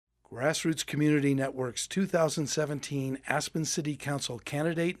Grassroots Community Network's 2017 Aspen City Council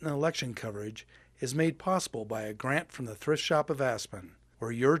candidate and election coverage is made possible by a grant from the Thrift Shop of Aspen,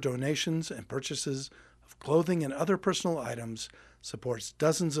 where your donations and purchases of clothing and other personal items supports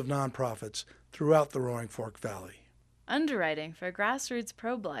dozens of nonprofits throughout the Roaring Fork Valley. Underwriting for Grassroots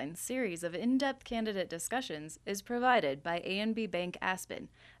ProBlind's series of in-depth candidate discussions is provided by A&B Bank Aspen,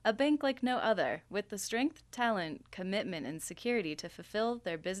 a bank like no other, with the strength, talent, commitment, and security to fulfill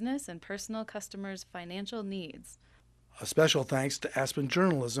their business and personal customers' financial needs. A special thanks to Aspen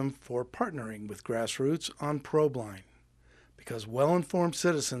Journalism for partnering with Grassroots on ProBlind, because well-informed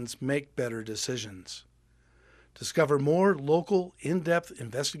citizens make better decisions. Discover more local, in-depth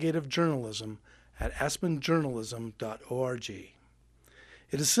investigative journalism at aspenjournalism.org.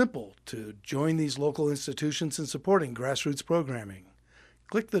 It is simple to join these local institutions in supporting grassroots programming.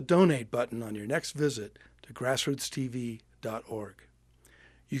 Click the donate button on your next visit to grassrootstv.org.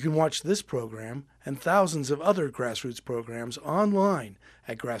 You can watch this program and thousands of other grassroots programs online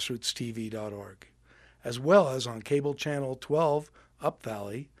at grassrootstv.org, as well as on cable channel 12 Up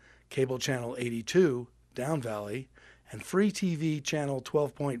Valley, cable channel 82 Down Valley, and free TV channel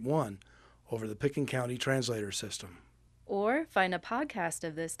 12.1 over the Picken County Translator System. Or find a podcast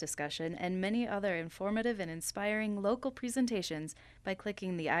of this discussion and many other informative and inspiring local presentations by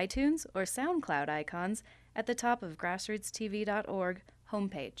clicking the iTunes or SoundCloud icons at the top of grassrootstv.org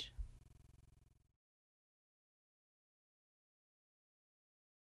homepage.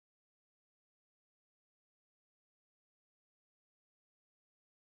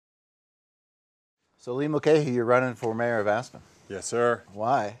 So Lee Mulcahy, you're running for mayor of Aspen. Yes, sir.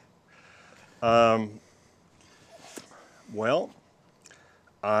 Why? Well,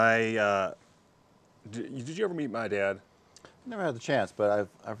 did you ever meet my dad? Never had the chance, but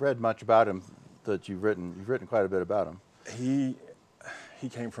I've read much about him that you've written. You've written quite a bit about him. He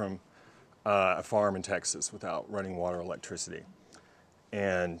came from a farm in Texas without running water or electricity,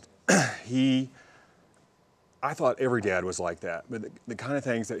 and I thought every dad was like that. But the kind of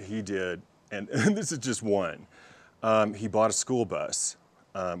things that he did, and this is just one. He bought a school bus.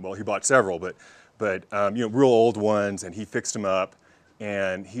 Well, he bought several, but real old ones, and he fixed them up,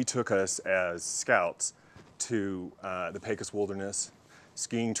 and he took us as scouts to the Pecos Wilderness,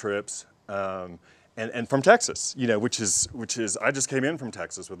 skiing trips, and from Texas, which is I just came in from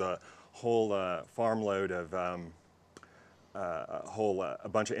Texas with a whole farm load of a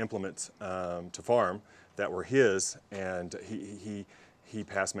bunch of implements to farm that were his, and he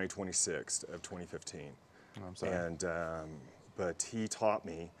passed May 26th of 2015. Oh, I'm sorry. And but he taught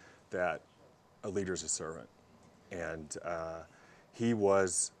me that a leader's a servant, and he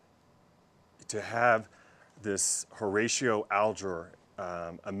was to have this Horatio Alger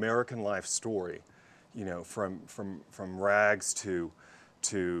American life story, from rags to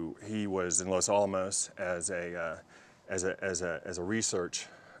he was in Los Alamos as a research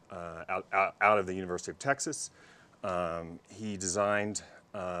out of the University of Texas. He designed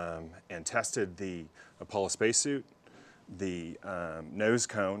and tested the Apollo spacesuit, the nose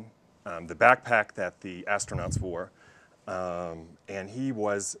cone, the backpack that the astronauts wore, and he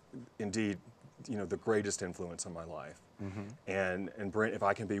was indeed, the greatest influence on my life. Mm-hmm. And Brent, if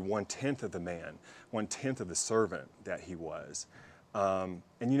I can be 1/10 of the man, 1/10 of the servant that he was. And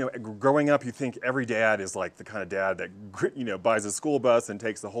growing up, you think every dad is like the kind of dad that buys a school bus and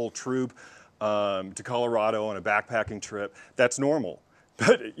takes the whole troop to Colorado on a backpacking trip. That's normal.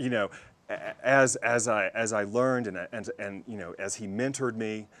 But as I learned and as he mentored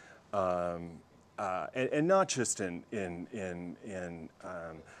me, and not just in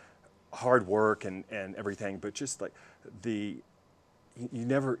hard work and everything, but just like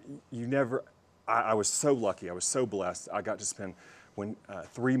I was so lucky, I was so blessed. I got to spend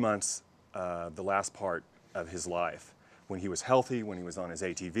 3 months, the last part of his life, when he was healthy, when he was on his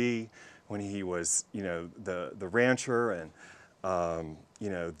ATV, when he was the rancher and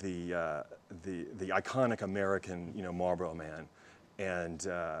the iconic American Marlboro Man, and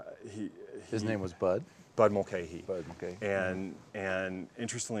his name was Bud. Bud Mulcahy. Bud Mulcahy. And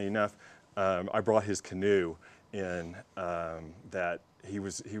interestingly enough, I brought his canoe in. That he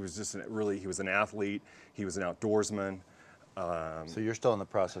was just he was an athlete. He was an outdoorsman. So you're still in the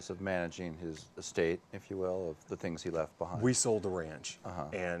process of managing his estate, if you will, of the things he left behind. We sold the ranch,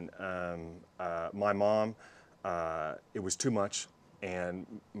 and my mom, it was too much, and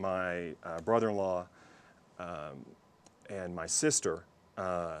my brother-in-law and my sister,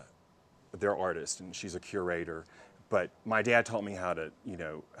 they're artists, and she's a curator. But my dad taught me how to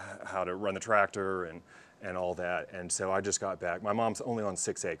run the tractor and all that. And so I just got back. My mom's only on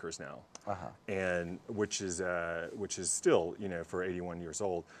 6 acres now, and which is still, you know, for 81 years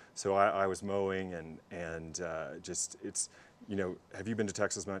old. So I was mowing and just it's, you know, have you been to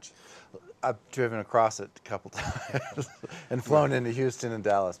Texas much? I've driven across it a couple times and flown into Houston and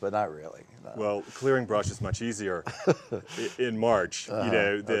Dallas, but not really. No. Well, clearing brush is much easier in March, you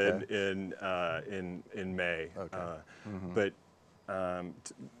know, than in May. But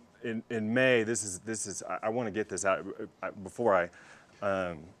in May, this is I want to get this out before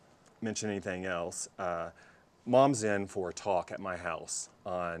I mention anything else. Mom's in for a talk at my house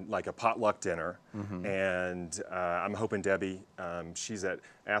on like a potluck dinner, and I'm hoping Debbie, she's at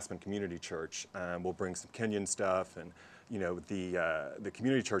Aspen Community Church, will bring some Kenyan stuff, and you know the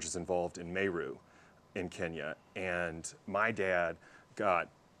community church is involved in Meru, in Kenya, and my dad got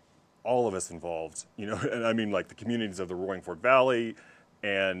all of us involved, you know, and I mean like the communities of the Roaring Fork Valley,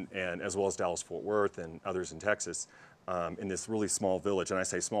 and as well as Dallas Fort Worth and others in Texas, in this really small village, and I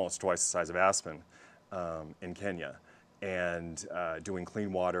say small, it's twice the size of Aspen. In Kenya, and doing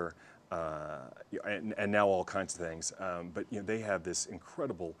clean water, and now all kinds of things. But you know, they have this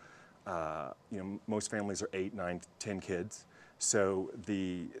incredible. You know, most families are 8, 9, 10 kids, so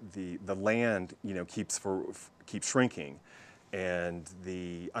the land, you know, keeps shrinking, and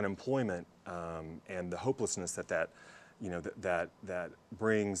the unemployment and the hopelessness that you know that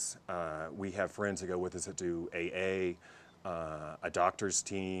brings. We have friends that go with us that do AA, a doctor's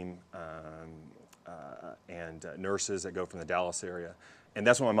team. And nurses that go from the Dallas area, and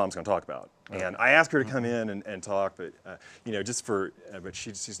that's what my mom's going to talk about. And I asked her to come in and talk, but you know, just for, but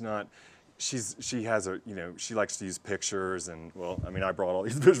she has a, you know, she likes to use pictures, and well, I mean, I brought all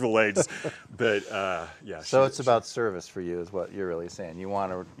these visual aids, but yeah. So it's about service for you, is what you're really saying. You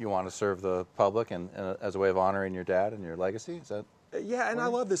want to serve the public, and as a way of honoring your dad and your legacy. Is that? Yeah, and I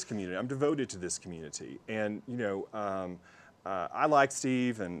love this community. I'm devoted to this community, and you know, I like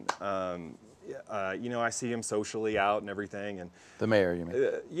Steve, and. You know, I see him socially out and everything, and the mayor, you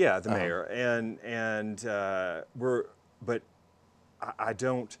mean? Yeah, the mayor, and but I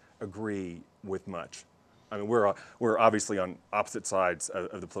don't agree with much. I mean, we're obviously on opposite sides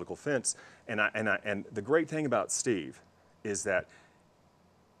of the political fence, and the great thing about Steve is that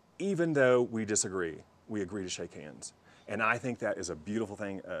even though we disagree, we agree to shake hands, and I think that is a beautiful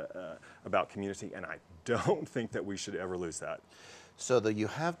thing about community, and I don't think that we should ever lose that. So that you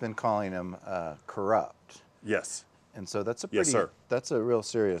have been calling him corrupt. Yes. And so that's a pretty, yes, sir. That's a real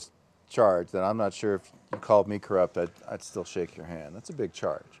serious charge that I'm not sure if you called me corrupt, I'd still shake your hand. That's a big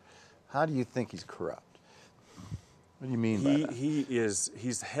charge. How do you think he's corrupt? What do you mean by that?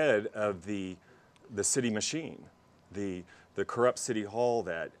 He's head of the city machine, the corrupt city hall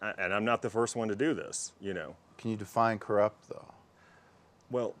that, and I'm not the first one to do this, you know. Can you define corrupt though?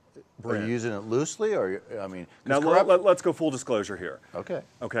 Well, Are you using it loosely, or I mean? Now let's go full disclosure here. Okay.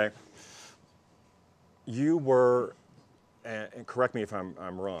 Okay. You were, and correct me if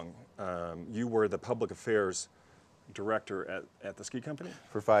I'm wrong. You were the public affairs director at the ski company?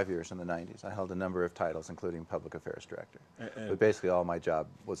 For 5 years in the 90s. I held a number of titles, including public affairs director. But basically, all my job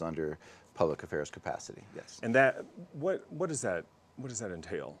was under public affairs capacity. Yes. And that what does that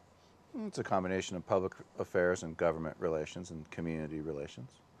entail? It's a combination of public affairs and government relations and community relations.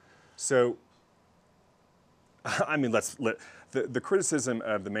 So, I mean, the criticism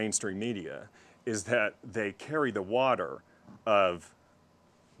of the mainstream media is that they carry the water of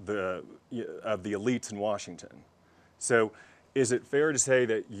the elites in Washington. So, is it fair to say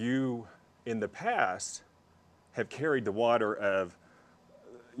that you, in the past, have carried the water of,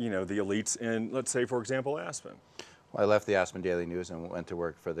 you know, the elites in, let's say, for example, Aspen? Well, I left the Aspen Daily News and went to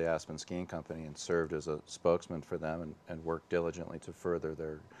work for the Aspen Skiing Company and served as a spokesman for them and worked diligently to further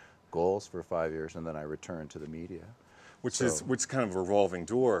their goals for 5 years, and then I returned to the media. Which is kind of a revolving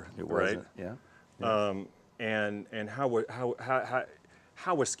door, right? Yeah. And how was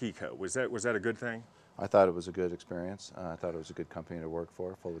SkiCo? Was that a good thing? I thought it was a good experience. I thought it was a good company to work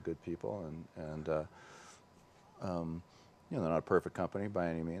for, full of good people, and you know, they're not a perfect company by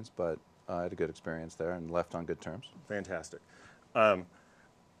any means, but I had a good experience there and left on good terms. Fantastic.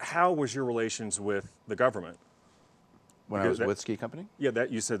 How was your relations with the government? When I was with Ski Company? Yeah,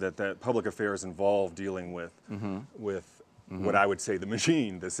 that you said that public affairs involved dealing with what I would say the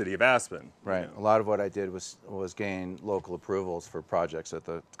machine, the city of Aspen. Right. You know. A lot of what I did was gain local approvals for projects that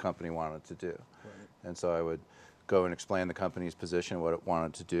the company wanted to do. Right. And so I would go and explain the company's position, what it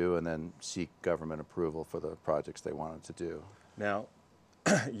wanted to do, and then seek government approval for the projects they wanted to do. Now,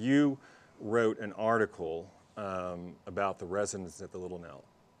 you wrote an article about the residents at the Little Nell.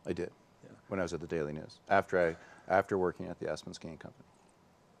 I did, yeah. When I was at the Daily News, after working at the Aspen Skiing Company.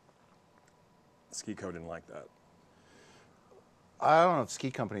 Ski Co didn't like that. I don't know if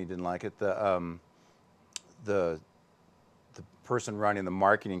ski company didn't like it. The person running the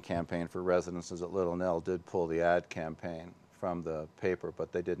marketing campaign for Residences at Little Nell did pull the ad campaign from the paper,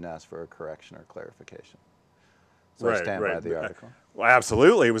 but they didn't ask for a correction or clarification. So I stand by the article. Well,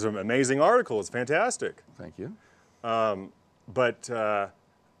 absolutely. It was an amazing article. It's fantastic. Thank you. But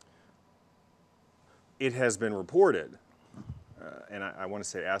it has been reported, and I want to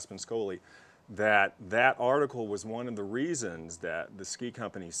say Aspen Scully, that article was one of the reasons that the ski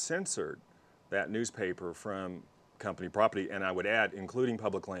company censored that newspaper from company property, and I would add, including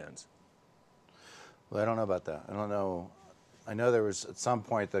public lands. Well, I don't know about that. I don't know. I know there was, at some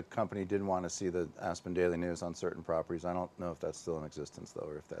point, the company didn't want to see the Aspen Daily News on certain properties. I don't know if that's still in existence, though,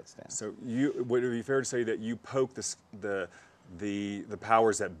 or if that stands. So would it be fair to say that you poke the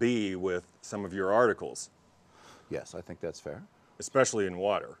powers that be with some of your articles? Yes, I think that's fair. Especially in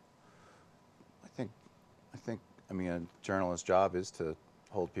water. I mean, a journalist's job is to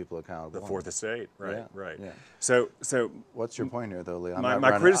hold people accountable. The Fourth Estate, right, Yeah, right. yeah. So what's your point here, though, Lee?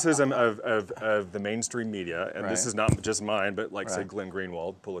 my criticism of the mainstream media, and this Right. is not just mine, but like say Right. Glenn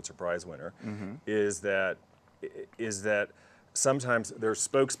Greenwald, Pulitzer Prize winner, is that sometimes they're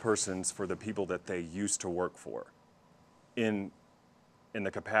spokespersons for the people that they used to work for, in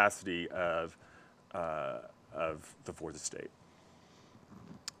the capacity of the Fourth Estate.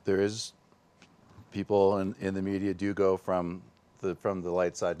 There is people in the media do go from the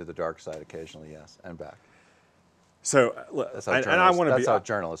light side to the dark side occasionally, yes, and back. So, That's how and I want to be how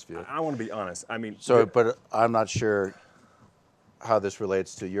journalists view it. I want to be honest. I mean, So, but I'm not sure how this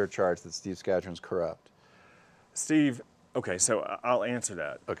relates to your charge that Steve Skadron's corrupt. Steve. Okay, so I'll answer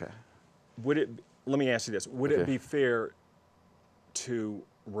that. Okay. Let me ask you this: would it Okay. be fair to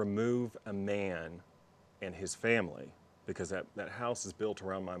remove a man and his family, because that house is built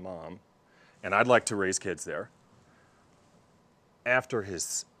around my mom, and I'd like to raise kids there, after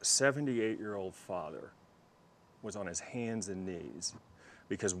his 78-year-old father was on his hands and knees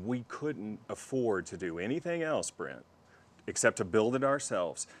because we couldn't afford to do anything else, Brent, except to build it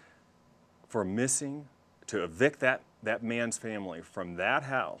ourselves, to evict that man's family from that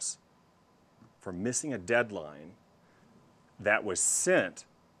house for missing a deadline that was sent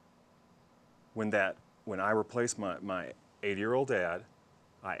when I replaced my 80-year-old dad.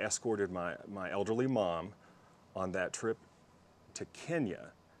 I escorted my elderly mom on that trip to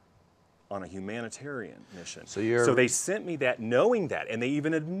Kenya on a humanitarian mission. So they sent me that knowing that, and they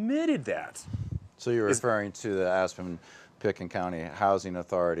even admitted that. So you're referring to the Aspen Picken County Housing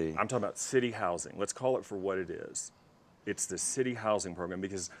Authority. I'm talking about city housing. Let's call it for what it is. It's the city housing program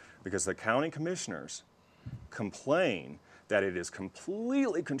because the county commissioners complain that it is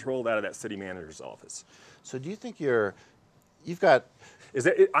completely controlled out of that city manager's office. So do you think you've got...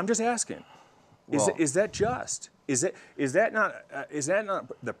 I'm just asking. Is that just? Is that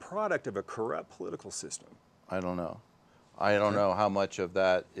not the product of a corrupt political system? I don't know. I don't know how much of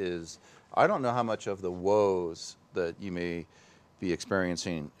that is... I don't know how much of the woes that you may be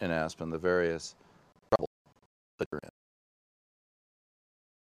experiencing in Aspen, the various trouble that you're in.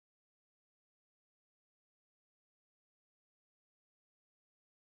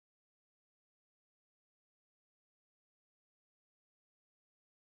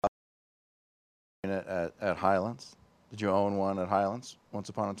 At Highlands? Did you own one at Highlands once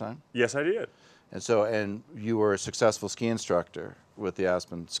upon a time? Yes, I did. And you were a successful ski instructor with the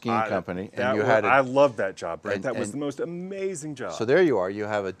Aspen Skiing Company, and you I loved that job, Brent. That was and- the most amazing job. So there you are. You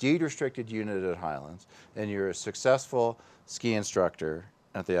have a deed-restricted unit at Highlands, and you're a successful ski instructor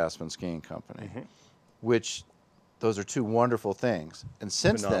at the Aspen Skiing Company, which those are two wonderful things. And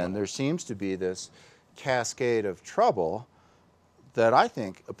since then, Phenomenal. there seems to be this cascade of trouble that I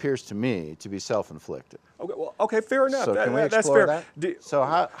think appears to me to be self-inflicted. Okay, fair enough. So can we that's explore fair. that? So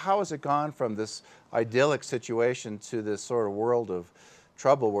how has it gone from this idyllic situation to this sort of world of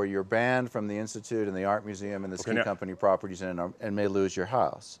trouble where you're banned from the Institute and the Art Museum and the ski company properties and may lose your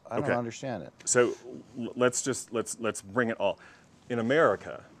house? I don't understand it. So let's bring it all. In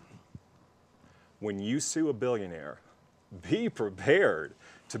America, when you sue a billionaire, be prepared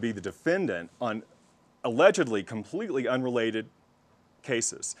to be the defendant on allegedly completely unrelated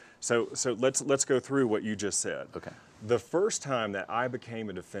cases. So let's go through what you just said. Okay. The first time that I became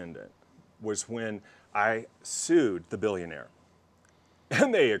a defendant was when I sued the billionaire,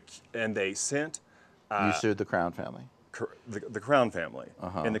 and they sent You sued the Crown family the Crown family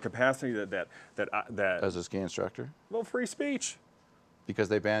in the capacity that as a ski instructor free speech. because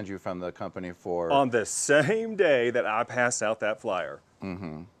they banned you from the company for... On the same day that I passed out that flyer.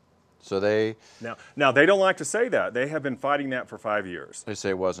 So they Now they don't like to say that. They have been fighting that for 5 years. say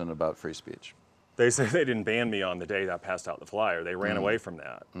it wasn't about free speech. They say they didn't ban me on the day that I passed out the flyer. They ran away from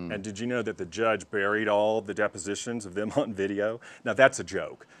that. And did you know that the judge buried all the depositions of them on video? Now that's a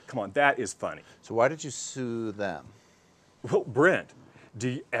joke. Come on, that is funny. So why did you sue them? Well, Brent,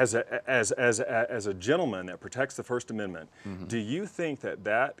 as a gentleman that protects the First Amendment, do you think that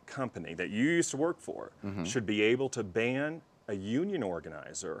that company that you used to work for should be able to ban a union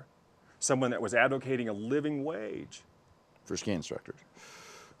organizer, someone that was advocating a living wage For ski instructors.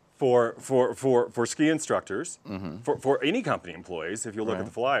 for ski instructors, for any company employees, if you look at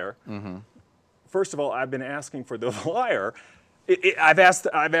the flyer? First of all, I've been asking for the flyer. I've asked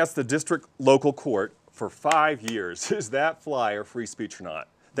the district local court for 5 years, is that flyer free speech or not?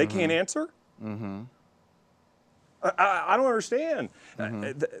 They can't answer? I don't understand.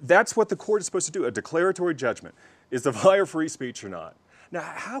 That's what the court is supposed to do, a declaratory judgment. Is the flyer free speech or not? Now,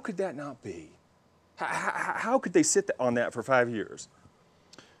 how could that not be? How could they sit on that for 5 years?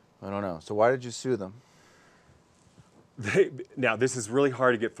 I don't know. So why did you sue them? Now, this is really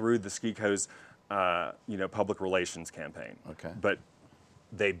hard to get through the SkiCo's public relations campaign. Okay. But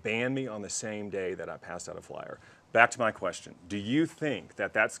they banned me on the same day that I passed out a flyer. Back to my question. Do you think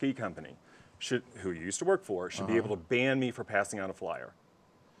that that ski company, who you used to work for, should be able to ban me for passing out a flyer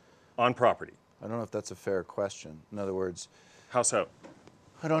on property? I don't know if that's a fair question. In other words, How so?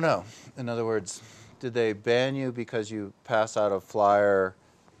 I don't know. In other words, did they ban you because you passed out a flyer?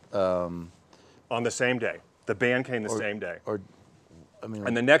 On the same day. The ban came the same day. Or, I mean,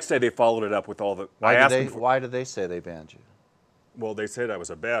 And the next day they followed it up with all the. why did they say they banned you? Well, they said I was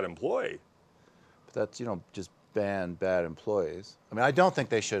a bad employee. But that's, you don't just ban bad employees. I mean, I don't think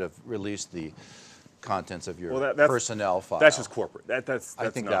they should have released the contents of your personnel file. That's just corporate. That's I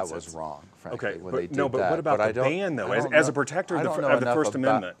think nonsense. that was wrong, frankly, Okay, when they did but that. what about the ban, though? As a protector of the First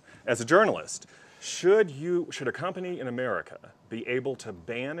Amendment, as a journalist, should a company in America be able to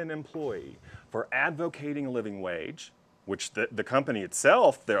ban an employee for advocating a living wage, which the company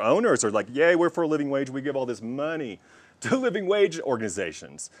itself, their owners are like, yay, we're for a living wage, we give all this money to living wage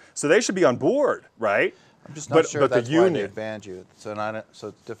organizations. So they should be on board, right? I'm just not sure that's the why union, they banned you. So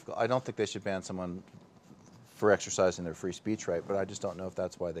it's difficult. I don't think they should ban someone for exercising their free speech right, but I just don't know if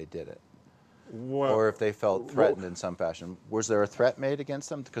that's why they did it. well, Or if they felt threatened in some fashion. Was there a threat made against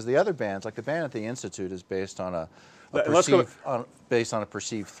them? Because the other bans, like the ban at the Institute, is based on a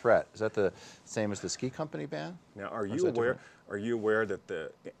perceived threat. Is that the same as the ski company ban? Now, are you aware that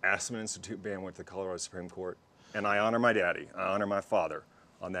the Aspen Institute ban went to the Colorado Supreme Court? And I honor my daddy, I honor my father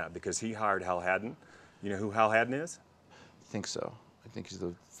on that because he hired Hal Haddon. You know who Hal Haddon is? I think so. I think he's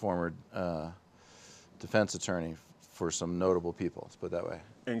the former defense attorney for some notable people, let's put it that way.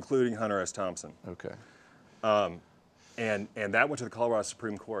 Including Hunter S. Thompson. Okay. And that went to the Colorado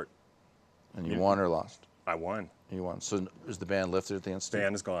Supreme Court. And you won or lost? I won. You won. So is the ban lifted at the Institute?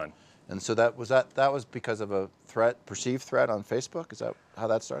 Ban is gone. And so that was because of a perceived threat on Facebook? Is that how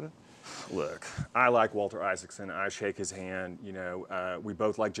that started? Look, I like Walter Isaacson. I shake his hand. You know, we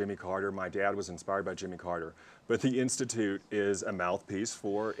both like Jimmy Carter. My dad was inspired by Jimmy Carter. But the Institute is a mouthpiece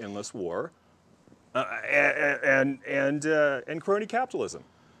for endless war and crony capitalism.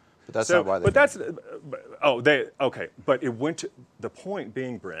 But that's not why they. But that's okay. But it went to the point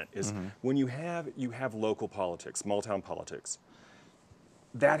being, Brent, is when you have local politics, small town politics.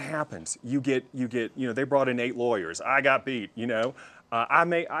 That happens. You get. They brought in 8 lawyers. I got beat. And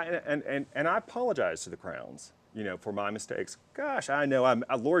I apologize to the Crowns, for my mistakes. Gosh, I know.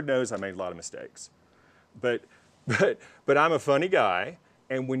 Lord knows I made a lot of mistakes, but I'm a funny guy.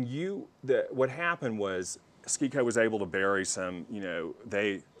 And when what happened was SkiCo was able to bury some.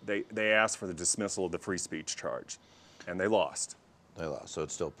 They asked for the dismissal of the free speech charge, and they lost. They lost, so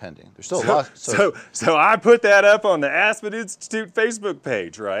it's still pending. There's still a lot. So I put that up on the Aspen Institute Facebook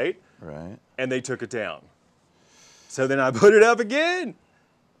page, right? Right. And they took it down. So then I put it up again,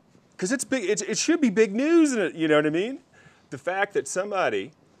 because it's big. It should be big news, you know what I mean? The fact that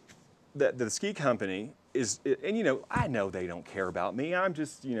that the ski company is, and I know they don't care about me. I'm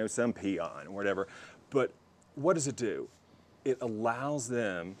just some peon or whatever. But what does it do? It allows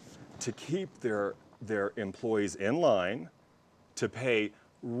them to keep their employees in line, to pay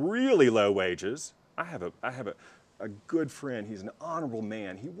really low wages. I have a good friend. He's an honorable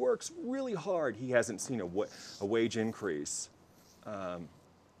man. He works really hard. He hasn't seen a wage increase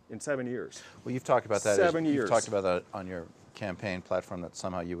in 7 years. Well, you've talked about that. 7 years. You've talked about that on your campaign platform, that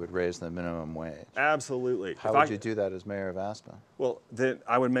somehow you would raise the minimum wage. Absolutely. How would you do that as mayor of Aspen? Well, then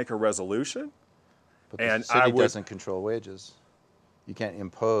I would make a resolution. But the city doesn't control wages. You can't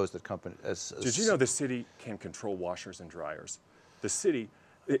impose the company. Did you know the city can control washers and dryers? The city.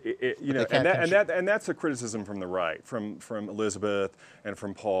 And that's a criticism from the right, from Elizabeth and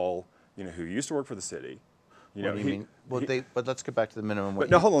from Paul, who used to work for the city. What do you mean? Well, but let's get back to the minimum wage.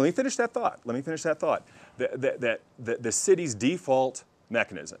 But no, hold on. Let me finish that thought. The city's default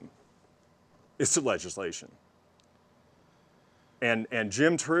mechanism is to legislation. And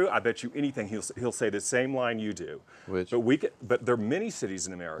Jim True, I bet you anything he'll say the same line you do. Which? But there are many cities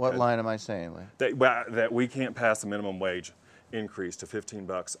in America. What line am I saying, Lee? That we can't pass a minimum wage increase to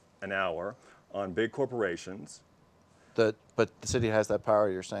 $15 an hour on big corporations. But the city has that power,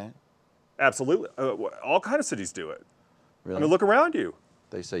 you're saying? Absolutely. All kind of cities do it. Really? I mean, look around you.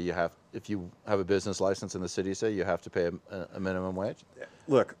 They say if you have a business license in the city, say you have to pay a minimum wage?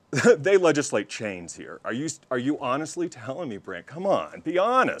 Look, they legislate chains here. Are you honestly telling me, Brent? Come on, be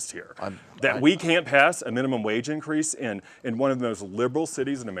honest here. We can't pass a minimum wage increase in one of the most liberal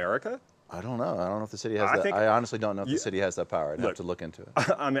cities in America? I don't know. I don't know if the city has that. I honestly don't know if the city has that power. I'd have to look into it.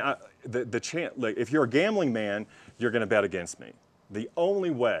 I mean, like, if you're a gambling man, you're going to bet against me. The only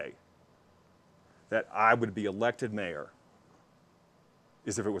way that I would be elected mayor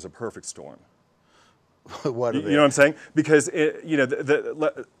is if it was a perfect storm. What you know what I'm saying? Because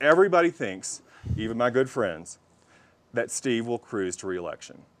everybody thinks, even my good friends, that Steve will cruise to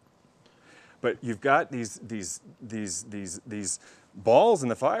re-election. But you've got these balls in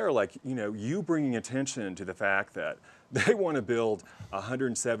the fire, like you bringing attention to the fact that they want to build a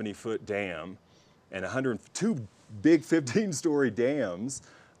 170-foot dam and 102 big 15-story dams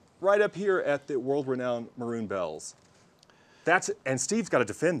right up here at the world-renowned Maroon Bells. And Steve's got to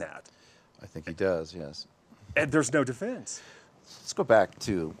defend that. I think he does, yes. And there's no defense. Let's go back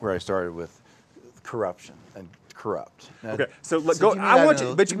to where I started with corruption and corrupt. Now, okay, so let's so go. I want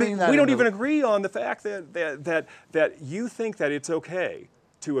you, but mean we don't even agree on the fact that you think that it's okay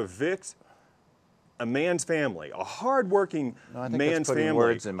to evict a man's family, a hardworking I think man's that's putting family.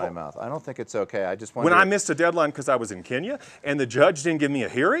 Words in my mouth. I don't think it's okay. I just wonder. When I missed a deadline because I was in Kenya and the judge didn't give me a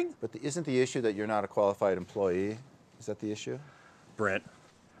hearing. But isn't the issue that you're not a qualified employee? Is that the issue? Brent,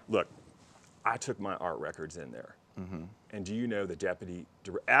 look, I took my art records in there. Mm-hmm. And do you know the deputy,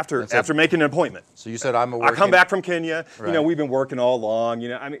 after making an appointment? So you said I'm a I come back from Kenya. Right. We've been working all along.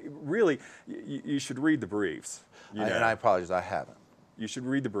 I mean, really, you should read the briefs. And I apologize, I haven't. You should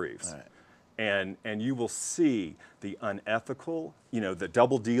read the briefs. Right. And you will see the unethical, the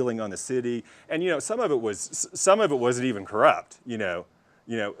double dealing on the city. And some of it wasn't even corrupt. I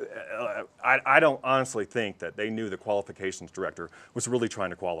don't honestly think that they knew the qualifications director was really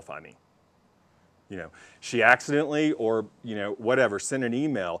trying to qualify me. She accidentally or, whatever, sent an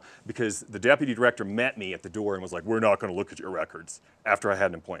email because the deputy director met me at the door and was like, we're not going to look at your records after I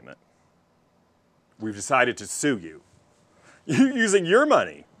had an appointment. We've decided to sue you using your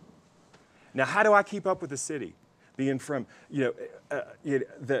money. Now, how do I keep up with the city? Being from, the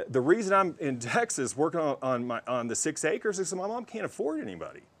reason I'm in Texas working on the 6 acres is my mom can't afford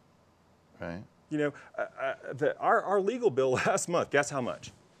anybody. Right. Our legal bill last month, guess how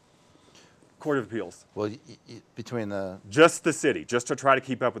much? Court of Appeals. Well, between just the city, just to try to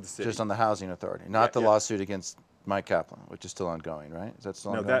keep up with the city. Just on the housing authority, not the lawsuit against Mike Kaplan, which is still ongoing, right? Is that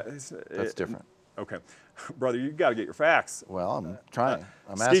still ongoing? That's different. Okay, brother, you got to get your facts. Well, I'm trying.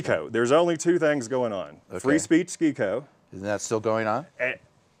 I'm asking. SKICO. There's only 2 things going on. Okay. Free speech, SKICO. Isn't that still going on?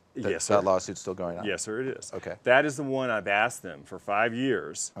 Yes, sir. That lawsuit's still going on? Yes, sir, it is. Okay. That is the one I've asked them for 5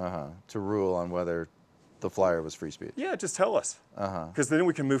 years. To rule on whether the flyer was free speech. Yeah, just tell us. Because then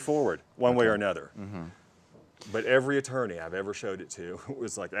we can move forward one way or another. Mm-hmm. But every attorney I've ever showed it to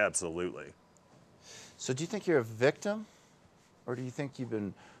was like, absolutely. So do you think you're a victim, or do you think you've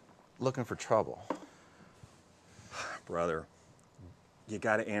been looking for trouble? Brother, you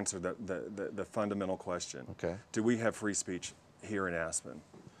got to answer the fundamental question. Okay. Do we have free speech here in Aspen?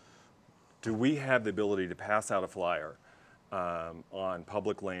 Do we have the ability to pass out a flyer on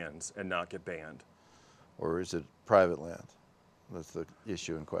public lands and not get banned? Or is it private land? That's the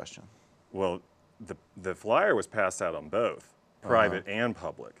issue in question. Well, the flyer was passed out on both, private and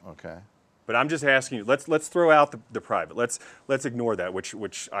public. Okay. But I'm just asking you. Let's throw out the private. Let's ignore that,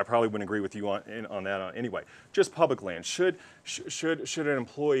 which I probably wouldn't agree with you on that anyway. Just public land. Should an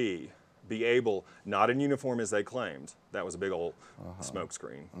employee be able, not in uniform as they claimed, that was a big old smoke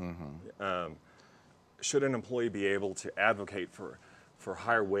screen. Mm-hmm. Should an employee be able to advocate for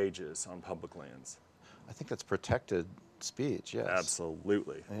higher wages on public lands? I think that's protected speech, yes.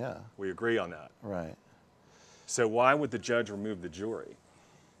 Absolutely. Yeah. We agree on that. Right. So why would the judge remove the jury?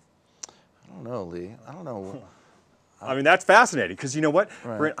 I don't know, Lee. I don't know. I mean, that's fascinating because you know what,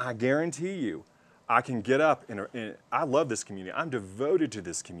 Right. Brent, I guarantee you, I can get up and I love this community. I'm devoted to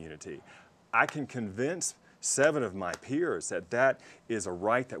this community. I can convince 7 of my peers that is a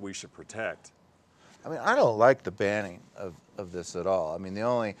right that we should protect. I mean, I don't like the banning of this at all. I mean, the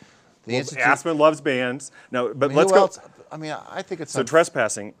only The Well, Institute. Aspen loves bands. No, but I mean, let's who go. else? I mean, I think it's So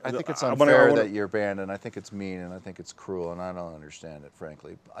trespassing. I think it's I unfair wanna- that you're banned, and I think it's mean, and I think it's cruel, and I don't understand it,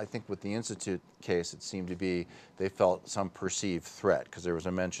 frankly. I think with the Institute case, it seemed to be they felt some perceived threat because there was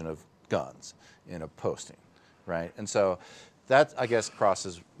a mention of guns in a posting, right? And so that, I guess,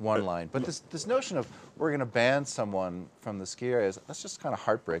 crosses one line. But this notion of we're going to ban someone from the ski areas, that's just kind of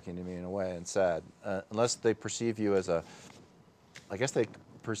heartbreaking to me in a way and sad. Unless they perceive you as I guess they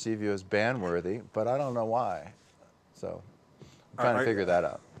perceive you as ban-worthy, but I don't know why. So I'm trying to figure that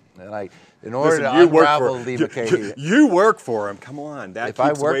out. And in order Listen, to you work unravel for Leva Katie, you work for him. Come on, that if I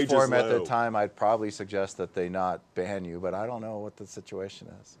keeps worked wages for him at the low. time, I'd probably suggest that they not ban you, but I don't know what the situation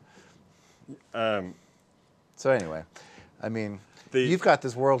is. So anyway, I mean, you've got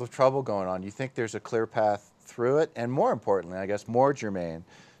this world of trouble going on. You think there's a clear path through it? And more importantly, I guess more germane,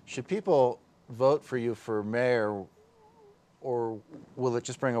 should people vote for you for mayor, or will it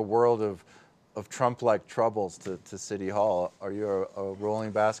just bring a world of Trump-like troubles to City Hall? Are you a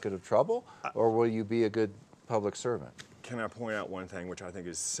rolling basket of trouble, or will you be a good public servant? Can I point out one thing which I think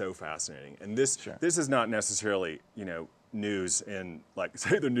is so fascinating? And this is not necessarily, news in, like,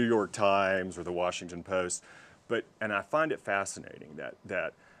 say, the New York Times or the Washington Post, and I find it fascinating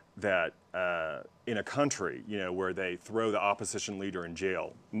that in a country, where they throw the opposition leader in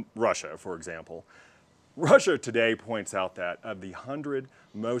jail, Russia, for example, Russia Today points out that of the 100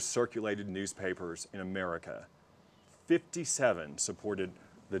 most circulated newspapers in America, 57 supported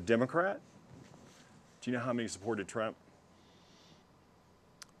the Democrat. Do you know how many supported Trump?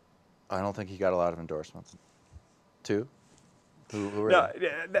 I don't think he got a lot of endorsements. 2? Who are No,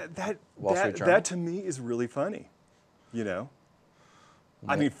 they? Wall Street Journal? that to me is really funny,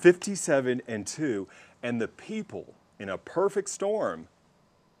 I mean, 57 and 2, and the people in a perfect storm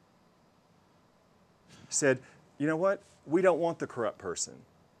said, you know what? We don't want the corrupt person.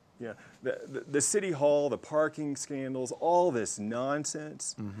 The city hall, the parking scandals, all this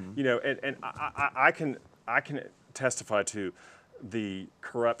nonsense. And I can testify to the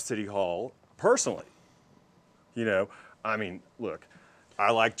corrupt city hall personally. I mean, look,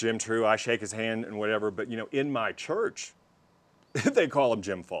 I like Jim True. I shake his hand and whatever. But in my church, they call him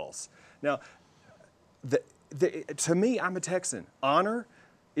Jim False. Now, to me, I'm a Texan. Honor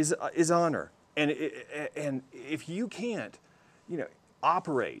is honor. And if you can't,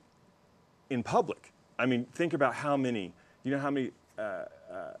 operate in public, I mean, think about how many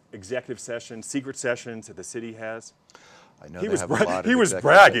executive sessions, secret sessions that the city has. I know He they was have a lot of he was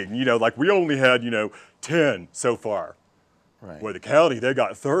executive bragging, like we only had 10 so far. Right. Where the county they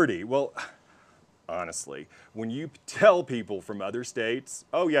got 30. Well, honestly, when you tell people from other states,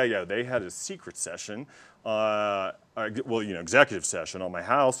 oh yeah, they had a secret session, executive session on my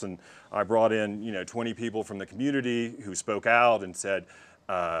house, and I brought in 20 people from the community who spoke out and said,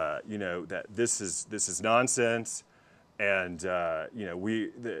 that this is nonsense, and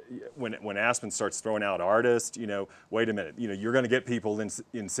when Aspen starts throwing out artists, wait a minute, you're going to get people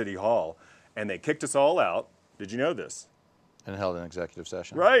in City Hall, and they kicked us all out. Did you know this? And held an executive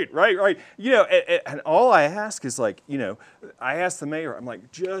session. Right. And all I ask is I asked the mayor, I'm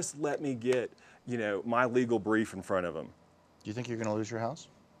like, just let me get, my legal brief in front of him. Do you think you're going to lose your house?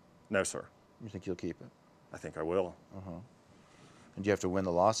 No, sir. You think you'll keep it? I think I will. And do you have to win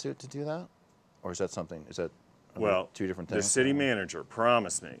the lawsuit to do that? Or is that Well, two different things? The city manager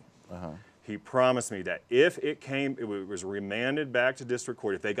promised me. He promised me that if it was remanded back to district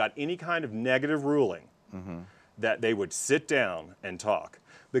court, if they got any kind of negative ruling, that they would sit down and talk.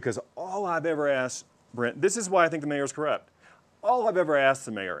 Because all I've ever asked, Brent, this is why I think the mayor's corrupt. All I've ever asked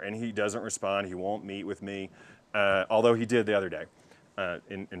the mayor, and he doesn't respond, he won't meet with me, although he did the other day,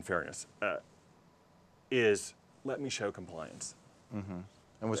 in fairness, is let me show compliance.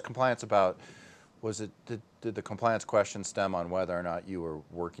 And was compliance about, did the compliance question stem on whether or not you were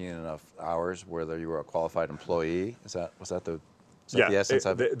working enough hours, whether you were a qualified employee? Was that the essence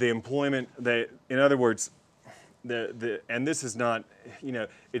of it? The employment, in other words, and this is not,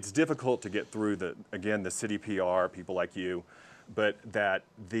 it's difficult to get through the city PR, people like you, but that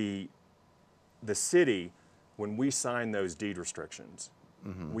the city, when we signed those deed restrictions,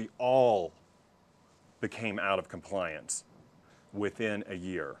 we all became out of compliance within a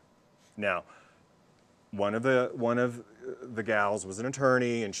year. Now, one of the gals was an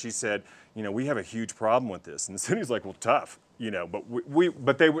attorney, and she said, we have a huge problem with this. And the city's like, well, tough,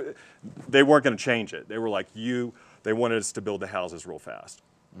 but they weren't going to change it. They were like, they wanted us to build the houses real fast.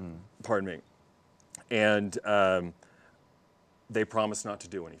 Pardon me. And they promised not to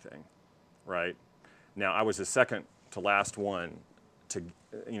do anything, right? Now, I was the second to last one to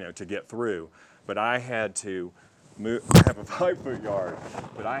get through, but I had to have a 5-foot yard,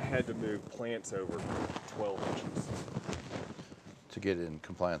 but I had to move plants over 12 inches. To get in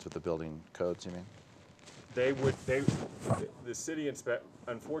compliance with the building codes, you mean? The city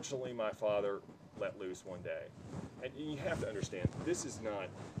unfortunately my father let loose one day. And you have to understand, this is not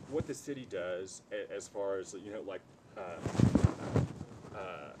what the city does as far as, like,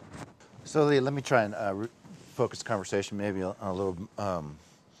 So Lee, let me try and focus the conversation maybe on a little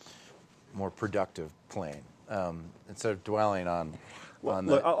more productive plane. Instead of dwelling on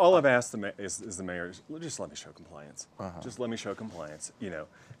look, all I've asked is the mayor, just let me show compliance. Just let me show compliance,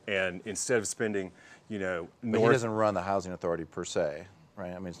 and instead of spending, But he doesn't run the housing authority per se,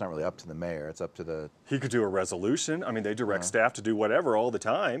 right? I mean, it's not really up to the mayor, it's up to the... He could do a resolution. I mean, they direct staff to do whatever all the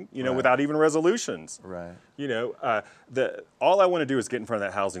time, Right. without even resolutions. Right. All I want to do is get in front of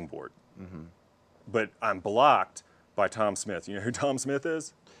that housing board. But I'm blocked by Tom Smith. You know who Tom Smith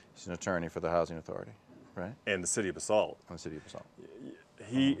is? He's an attorney for the housing authority, right? And the city of Basalt. On the city of Basalt.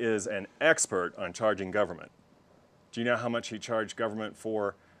 He is an expert on charging government. Do you know how much he charged government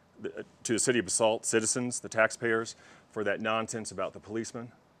to the city of Basalt citizens, the taxpayers, for that nonsense about the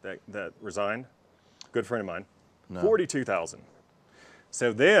policeman that resigned? Good friend of mine. No. $42,000.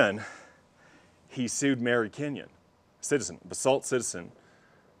 So then he sued Mary Kenyon, Basalt citizen,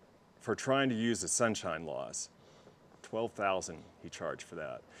 for trying to use the sunshine laws. $12,000 he charged for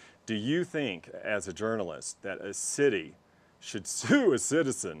that. Do you think, as a journalist, that a city should sue a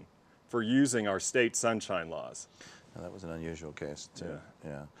citizen for using our state sunshine laws? Now, that was an unusual case, too.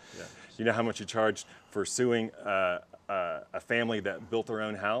 Yeah. Yeah. You know how much he charged for suing a family that built their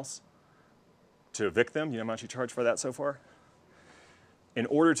own house to evict them? You know how much he charged for that so far? In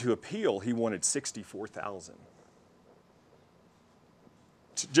order to appeal, he wanted $64,000.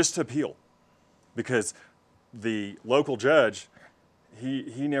 Just to appeal, because the local judge,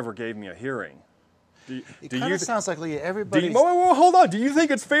 he never gave me a hearing. It kind of sounds like, Lee, everybody's... Hold on. Do you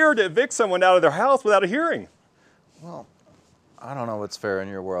think it's fair to evict someone out of their house without a hearing? Well, I don't know what's fair in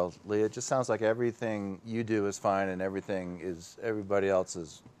your world, Lee. It just sounds like everything you do is fine and everybody else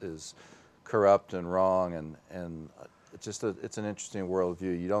is corrupt and wrong, and it's an interesting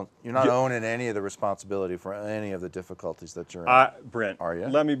worldview. You're not owning any of the responsibility for any of the difficulties that you're in. Brent, are you?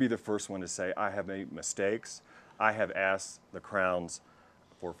 Let me be the first one to say I have made mistakes. I have asked the Crowns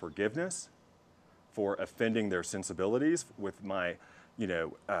for forgiveness, for offending their sensibilities with my,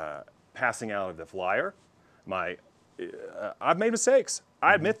 passing out of the flyer. I've made mistakes.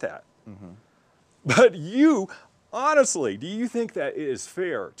 I admit that. But honestly, do you think that it is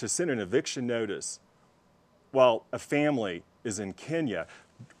fair to send an eviction notice while a family is in Kenya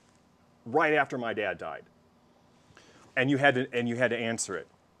right after my dad died, and you had to answer it?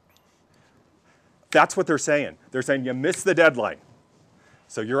 That's what they're saying. They're saying you missed the deadline,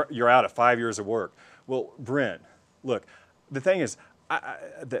 so you're out of 5 years of work. Well, Brent, look, the thing is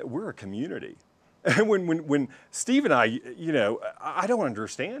that we're a community, and when Steve and I don't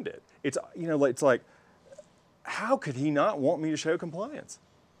understand it. It's like, how could he not want me to show compliance?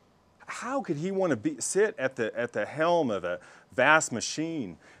 How could he want to sit at the helm of a vast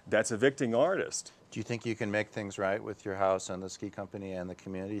machine that's evicting artists? Do you think you can make things right with your house and the ski company and the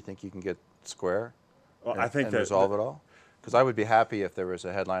community? You think you can get square and resolve it all? Because I would be happy if there was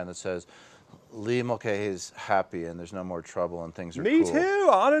a headline that says, Lee Mulcahy is happy and there's no more trouble and things are cool. Me too,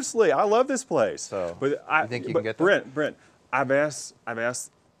 honestly. I love this place. So, but you think you can get that? Brent, I've asked,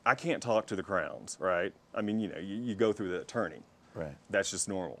 I can't talk to the Crowns, right? I mean, you go through the attorney. Right. That's just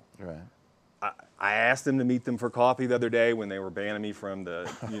normal. Right. I asked them to meet them for coffee the other day when they were banning me from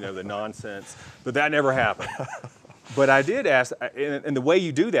the nonsense, but that never happened. But I did ask, and the way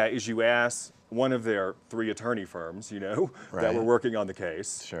you do that is you ask one of their 3 attorney firms, that Right. were working on the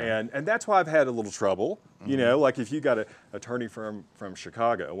case. Sure. And that's why I've had a little trouble, like if you got an attorney firm from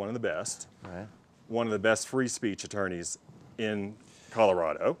Chicago, one of the best, Right. one of the best free speech attorneys in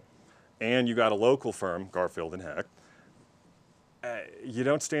Colorado, and you got a local firm, Garfield and Heck, you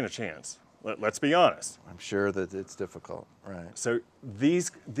don't stand a chance. Let's be honest. I'm sure that it's difficult. Right. So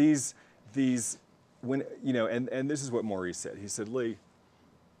these when and this is what Maurice said. He said, Lee,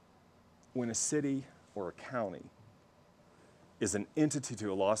 when a city or a county is an entity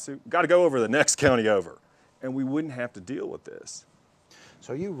to a lawsuit, got to go over the next county over, and we wouldn't have to deal with this.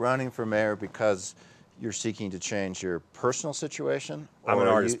 So are you running for mayor because you're seeking to change your personal situation? I'm an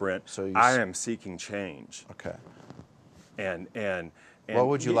or artist, Brent. So I am seeking change. Okay. And What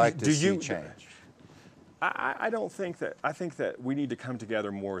would you like to see change? I don't think that. I think that we need to come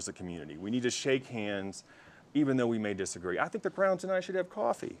together more as a community. We need to shake hands, even though we may disagree. I think the Crowns and I should have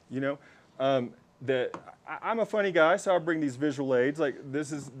coffee. I'm a funny guy, so I'll bring these visual aids. Like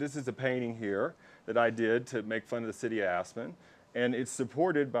this is a painting here that I did to make fun of the city of Aspen, and it's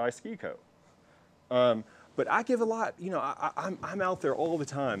supported by SKICO. But I give a lot, you know, I'm out there all the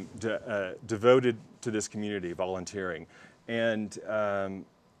time devoted to this community, volunteering. And,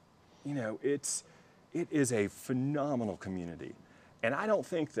 you know, it is a phenomenal community. And I don't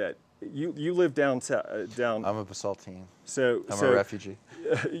think that, you live down. I'm a Basaltine. So I'm a refugee.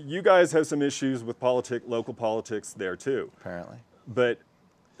 You guys have some issues with local politics there too. Apparently. But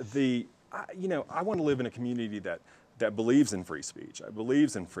you know, I want to live in a community that believes in free speech, that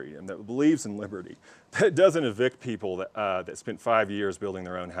believes in freedom, that believes in liberty, that doesn't evict people that spent 5 years building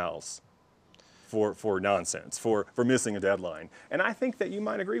their own house for nonsense, for missing a deadline. And I think that you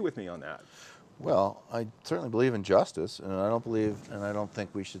might agree with me on that. Well, I certainly believe in justice, and I don't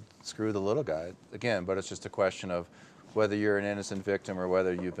think we should screw the little guy again. But it's just a question of whether you're an innocent victim or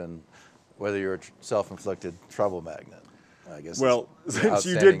whether you're a self-inflicted trouble magnet. I guess. Well, since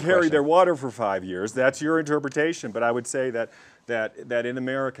you did carry their water for 5 years, that's your interpretation. But I would say that in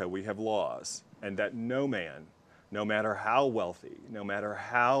America we have laws, and that no man, no matter how wealthy, no matter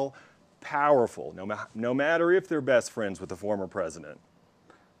how powerful, no matter if they're best friends with the former president,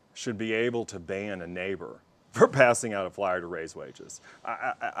 should be able to ban a neighbor for passing out a flyer to raise wages.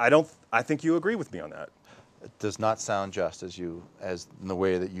 I think you agree with me on that. It does not sound just as in the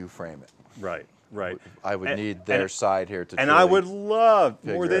way that you frame it. Right. Right. I would need their side here to. And I would love,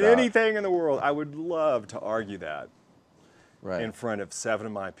 more than anything in the world, I would love to argue that in front of 7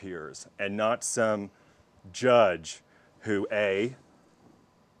 of my peers, and not some judge who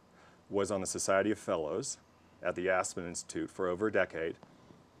was on the Society of Fellows at the Aspen Institute for over a decade,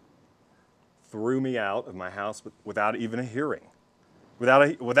 threw me out of my house without even a hearing,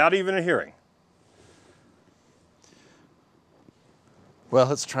 without even a hearing. Well,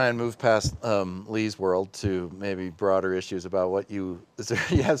 let's try and move past Lee's world to maybe broader issues about what you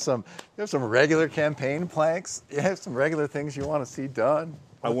have some regular campaign planks. You have some regular things you want to see done.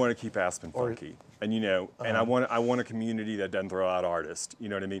 I want to keep Aspen funky, and you know, and I want a community that doesn't throw out artists. You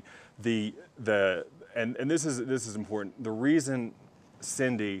know what I mean? And this is important. The reason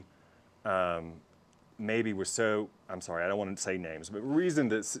Cindy maybe was so, I'm sorry, I don't want to say names, but the reason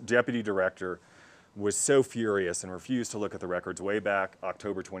this deputy director was so furious and refused to look at the records way back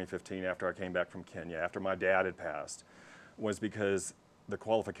October 2015 after I came back from Kenya, after my dad had passed, was because the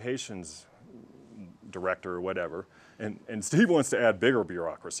qualifications director or whatever, and Steve wants to add bigger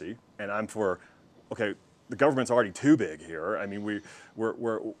bureaucracy, and I'm for, okay, the government's already too big here. I mean,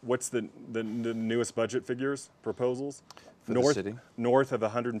 we're what's the newest budget figures, proposals? For the city? North of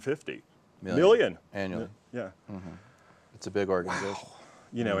 150 million annually. Yeah. Mm-hmm. It's a big organization. Wow.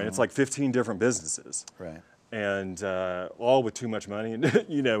 You know, and it's like 15 different businesses. Right. And all with too much money and,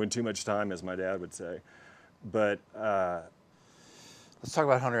 you know, and too much time, as my dad would say. But let's talk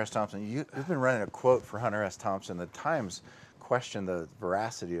about Hunter S. Thompson. You've been running a quote for Hunter S. Thompson. The Times questioned the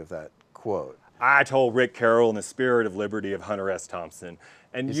veracity of that quote. I told Rick Carroll in the spirit of liberty of Hunter S. Thompson.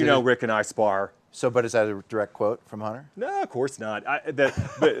 And you know Rick and I spar. So, but is that a direct quote from Hunter? No, of course not.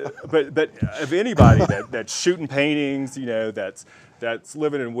 But of anybody that's shooting paintings, you know, that's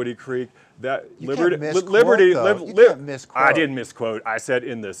living in Woody Creek, that liberty. You can't misquote. I didn't misquote. I said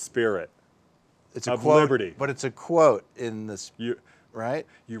in the spirit. It's a of quote, liberty. But it's a quote in this, right?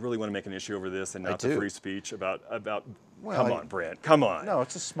 You really want to make an issue over this and not I the do. free speech about. Well, come on, Brent. Come on. No,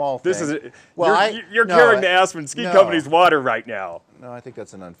 it's a small thing. This is. Well, you're carrying the Aspen Ski Company's water right now. No, I think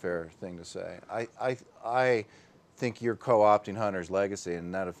that's an unfair thing to say. I think you're co-opting Hunter's legacy,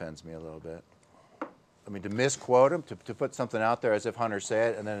 and that offends me a little bit. I mean, to misquote him, to put something out there as if Hunter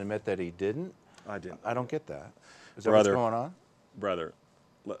said it and then admit that he didn't. I didn't. I don't get that. Is that what's going on? Brother,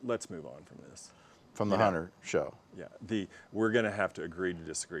 let's move on from this. From the Hunter show. Yeah. We're going to have to agree to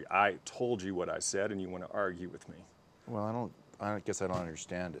disagree. I told you what I said, and you want to argue with me. Well, I guess I don't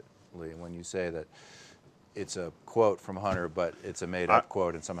understand it, Lee, when you say that it's a quote from Hunter, but it's a made-up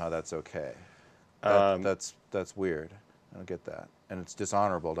quote, and somehow that's okay. That's weird. I don't get that, and it's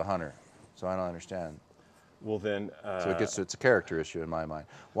dishonorable to Hunter. So I don't understand. Well, then. So it's a character issue in my mind.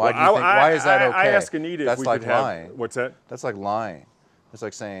 Why do you think? Why is that okay? I asked Anita that's if we like could have. lying. What's that? That's like lying. It's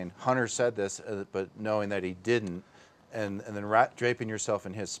like saying Hunter said this, but knowing that he didn't, and then draping yourself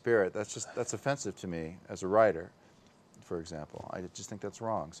in his spirit. That's offensive to me as a writer. For example, I just think that's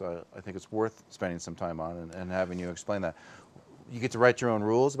wrong. So I think it's worth spending some time on and having you explain that. You get to write your own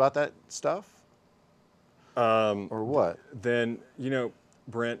rules about that stuff, or what? Then you know,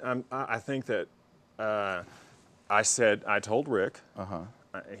 Brent, I think that I told Rick.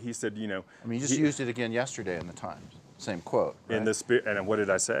 He said, you know. I mean, you just used it again yesterday in the Times. Same quote. Right? In the spirit, and what did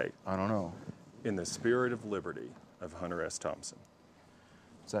I say? I don't know. in the spirit of liberty of Hunter S. Thompson.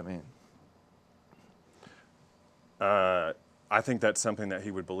 What's that mean? I think that's something that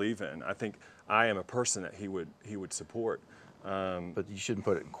he would believe in. I think I am a person that he would support. But you shouldn't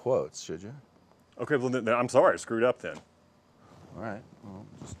put it in quotes, should you? Okay, well, then, I'm sorry, I screwed up then. All right. Well,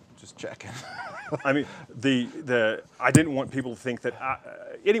 just checking. I mean, I didn't want people to think that.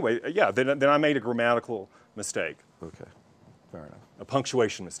 Anyway, yeah. Then I made a grammatical mistake, Okay. Fair enough. a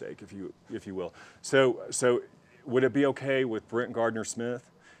punctuation mistake, if you will. So would it be okay with Brent Gardner Smith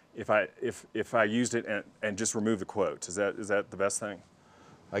if I used it and just removed the quotes? Is that the best thing?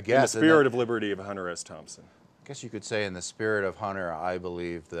 I In the guess. spirit of liberty of Hunter S. Thompson. I guess you could say, in the spirit of Hunter, I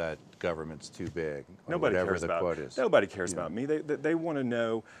believe that government's too big. Or Nobody whatever cares the about quote is. Nobody cares about me. They want to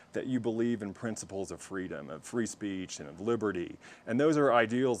know that you believe in principles of freedom, of free speech, and of liberty, and those are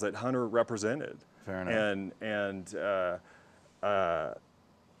ideals that Hunter represented. Fair enough. And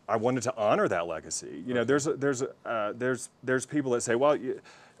I wanted to honor that legacy. You know, there's people that say, well,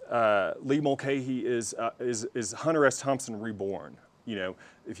 Lee Mulcahy is Hunter S. Thompson reborn. You know,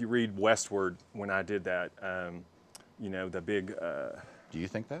 if you read Westward, when I did that, you know, the big. Do you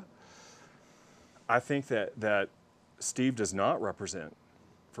think that? I think that Steve does not represent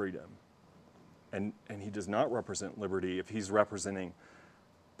freedom, and he does not represent liberty if he's representing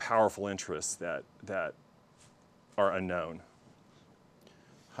powerful interests that are unknown.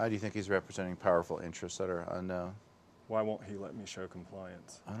 How do you think he's representing powerful interests that are unknown? Why won't he let me show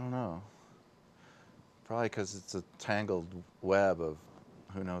compliance? I don't know. Probably because it's a tangled web of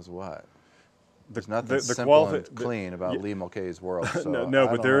who knows what. There's nothing simple and clean about Lee Mulcahy's world. So no,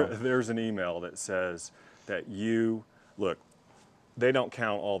 I but don't know. there's an email that says that look, they don't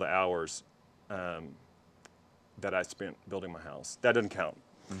count all the hours that I spent building my house. That doesn't count.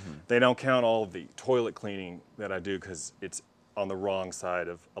 Mm-hmm. They don't count all of the toilet cleaning that I do because it's on the wrong side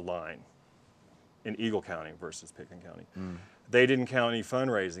of a line in Eagle County versus Pickens County. Mm. They didn't count any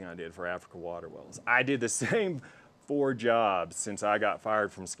fundraising I did for Africa Water Wells. I did the same 4 jobs since I got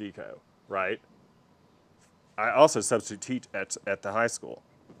fired from SCICO, right? I also substitute teach at the high school.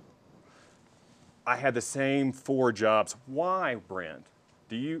 I had the same 4 jobs. Why, Brent?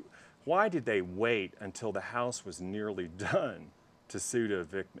 Why did they wait until the house was nearly done to sue to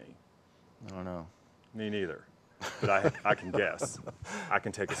evict me? I don't know. Me neither. But I can guess. I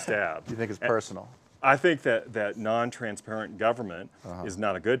can take a stab. Do you think it's personal? I think that non-transparent government is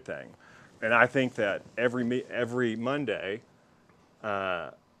not a good thing. And I think that every Monday,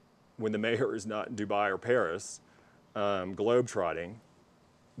 when the mayor is not in Dubai or Paris, globetrotting,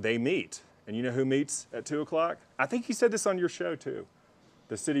 they meet. And you know who meets at 2 o'clock? I think he said this on your show too.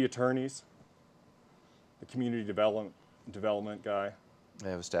 The city attorneys, the community development guy.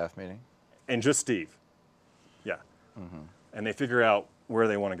 They have a staff meeting? And just Steve. Yeah. Mm-hmm. And they figure out where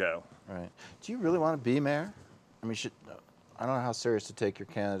they want to go. Right. Do you really want to be mayor? I mean, I don't know how serious to take your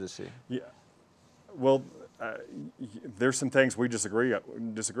candidacy. Yeah. Well, there's some things we disagree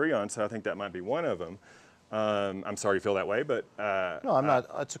on, so I think that might be one of them. I'm sorry you feel that way, but no, I'm not.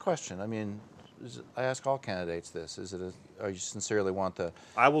 It's a question. I mean, I ask all candidates this: are you sincerely want the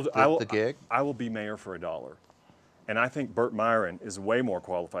gig? I will be mayor for $1, and I think Burt Myron is way more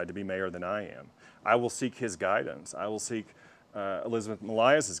qualified to be mayor than I am. I will seek his guidance. I will seek Elizabeth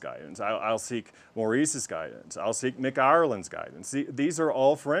Malias's guidance. I'll seek Maurice's guidance. I'll seek Mick Ireland's guidance. These are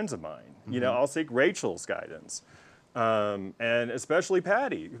all friends of mine. Mm-hmm. You know, I'll seek Rachel's guidance, and especially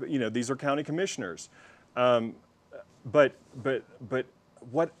Patty. You know, these are county commissioners. But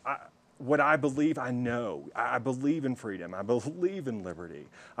what I believe, I know. I believe in freedom. I believe in liberty.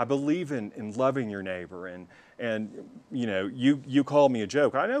 I believe in loving your neighbor. And you know, you call me a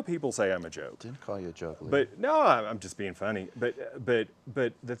joke. I know people say I'm a joke. Didn't call you a joke, Lee. But no, I'm just being funny. But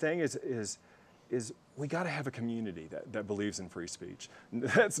the thing is we got to have a community that believes in free speech.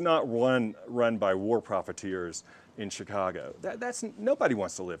 That's not run by war profiteers in Chicago. That's nobody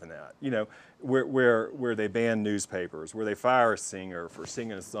wants to live in that. You know, where they ban newspapers, where they fire a singer for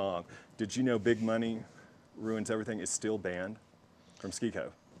singing a song. Did you know Big Money Ruins Everything is still banned from SCICO?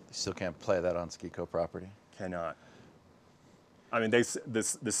 You still can't play that on SCICO property? Cannot. I mean,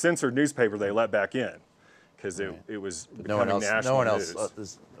 the censored newspaper they let back in because it was becoming national news.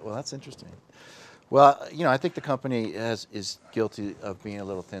 Well, that's interesting. Well, you know, I think the company is guilty of being a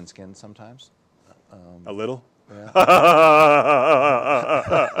little thin-skinned sometimes. A little? Yeah.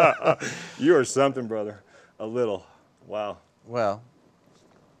 You are something, brother. A little. Wow. Well.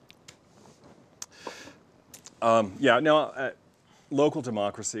 Local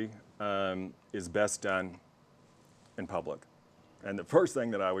democracy is best done in public, and the first thing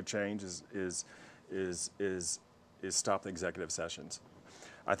that I would change is stop the executive sessions.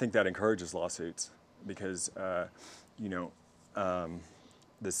 I think that encourages lawsuits because, you know,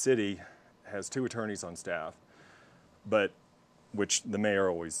 the city has 2 attorneys on staff, but which the mayor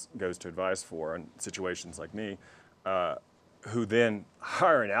always goes to advice for in situations like me, who then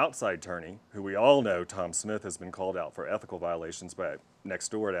hire an outside attorney, who we all know Tom Smith has been called out for ethical violations by next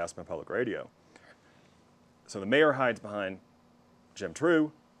door at Aspen Public Radio. So the mayor hides behind Jim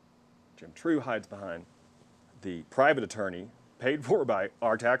True. Jim True hides behind the private attorney paid for by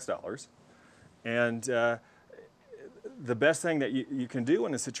our tax dollars. And the best thing that you can do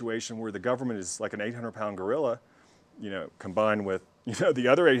in a situation where the government is like an 800-pound gorilla, you know, combined with, you know, the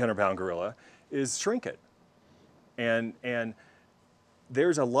other 800-pound gorilla, is shrink it. And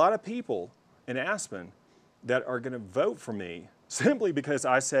there's a lot of people in Aspen that are going to vote for me simply because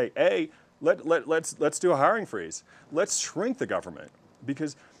I say, hey, let's do a hiring freeze. Let's shrink the government.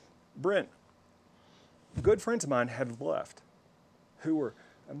 Because, Brent, good friends of mine have left who were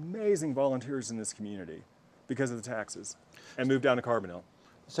amazing volunteers in this community because of the taxes and moved down to Carbondale.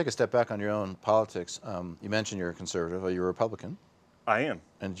 Let's take a step back on your own politics. You mentioned you're a conservative. Are you a Republican? I am.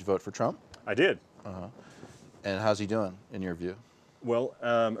 And did you vote for Trump? I did. And how's he doing, in your view? Well,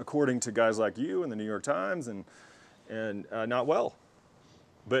 according to guys like you and the New York Times, and not well.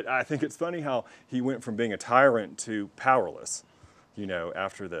 But I think it's funny how he went from being a tyrant to powerless, you know,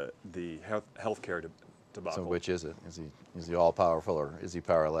 after the healthcare debacle. So which is it? Is he all powerful or is he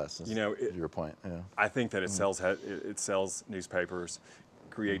powerless? Is you know, your point. Yeah. I think that it sells newspapers,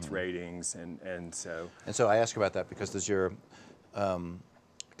 creates ratings, and so. And so I ask about that because does your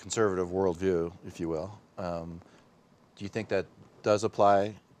conservative worldview, if you will, do you think that does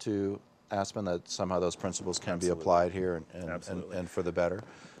apply to Aspen, that somehow those principles can be applied here and for the better?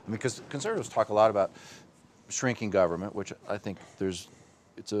 I mean, because conservatives talk a lot about shrinking government, which I think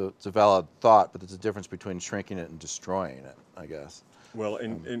it's a valid thought, but there's a difference between shrinking it and destroying it, I guess. Well,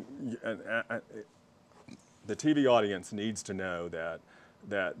 the TV audience needs to know that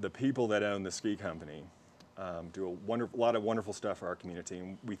the people that own the ski company do a lot of wonderful stuff for our community,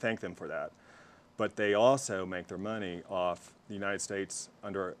 and we thank them for that. But they also make their money off the United States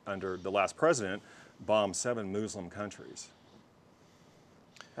under the last president bombed 7 Muslim countries.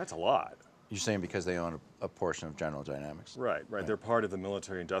 That's a lot. You're saying because they own a portion of General Dynamics. Right. They're part of the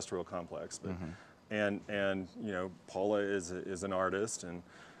military-industrial complex. But, and you know, Paula is an artist, and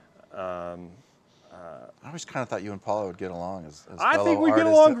I always kind of thought you and Paula would get along as I fellow think we get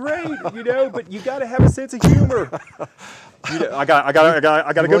artists. along great, you know. But you got to have a sense of humor. You know, I got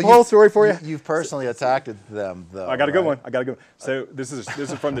a good Paula story for you. You've personally attacked them, though. I got a good one. So this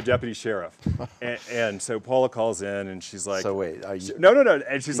is from the deputy sheriff, and so Paula calls in and she's like, So wait, are you? No,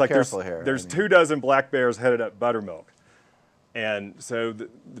 and she's like, careful here. There's I 2 dozen black bears headed up Buttermilk, and so the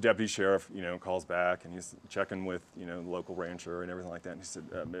deputy sheriff, you know, calls back and he's checking with, you know, the local rancher and everything like that, and he said,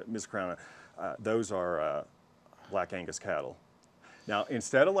 Ms. Crown, those are Black Angus cattle. Now,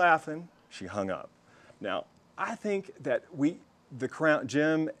 instead of laughing, she hung up. Now, I think that the Crown,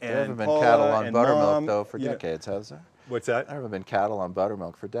 Jim and There haven't been Paula cattle on and buttermilk, Mom, though, for you know, decades, has there? What's that? There haven't been cattle on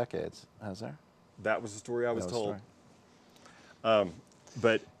buttermilk for decades, has there? That was the story I was That told. story.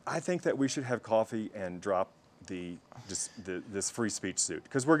 But I think that we should have coffee and drop this free speech suit,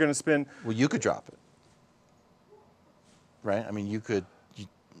 because we're going to spend. Well, you could drop it, right? I mean,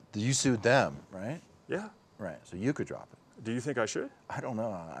 you sued them, right? Yeah. Right. So you could drop it. Do you think I should? I don't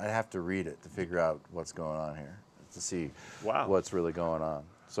know. I'd have to read it to figure out what's going on here, to see Wow. what's really going on.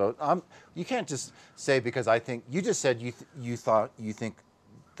 So you can't just say because I think you just said you think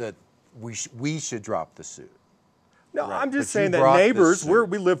that we should drop the suit. No, Right. I'm just But you saying that brought this neighbors, suit.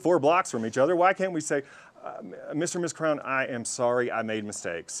 we live 4 blocks from each other. Why can't we say, Mr. and Ms. Crown, I am sorry, I made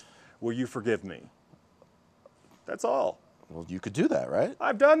mistakes. Will you forgive me? That's all. Well, you could do that, right?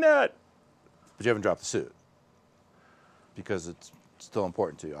 I've done that. But you haven't dropped the suit because it's still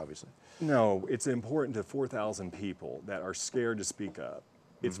important to you, obviously. No, it's important to 4,000 people that are scared to speak up.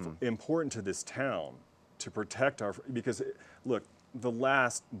 It's important to this town to protect because look, the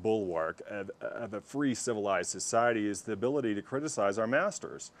last bulwark of a free civilized society is the ability to criticize our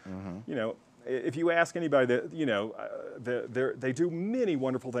masters. You know, if you ask anybody that, you know, they do many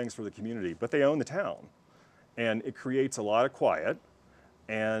wonderful things for the community, but they own the town. And it creates a lot of quiet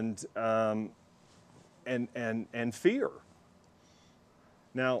and fear.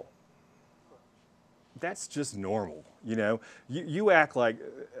 Now, that's just normal, you know. You act like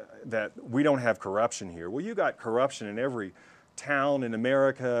that we don't have corruption here. Well, you got corruption in every town in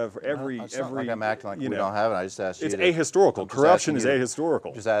America, for every. It's not like I'm acting like we know. don't have it. I just asked you. It's ahistorical. I'm just Corruption asking is you ahistorical.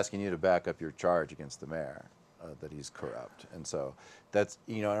 I'm just asking you to back up your charge against the mayor that he's corrupt, and so that's,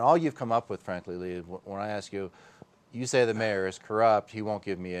 you know, and all you've come up with, frankly, Lee, when I ask you, you say the mayor is corrupt, he won't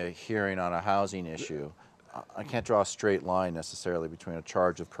give me a hearing on a housing issue. I can't draw a straight line necessarily between a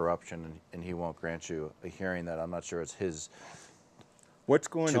charge of corruption and he won't grant you a hearing that I'm not sure it's his What's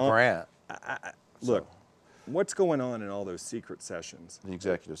going to on? grant. Look, what's going on in all those secret sessions? The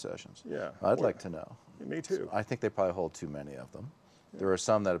executive sessions. Yeah. I'd like to know. Me too. I think they probably hold too many of them. There are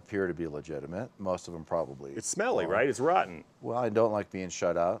some that appear to be legitimate. Most of them probably. It's smelly, aren't. right? It's rotten. Well, I don't like being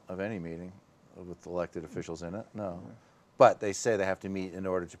shut out of any meeting with elected officials in it. No. But they say they have to meet in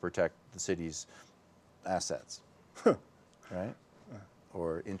order to protect the city's assets, right?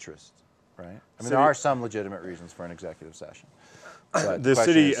 Or interest, right? I mean, there are some legitimate reasons for an executive session. But The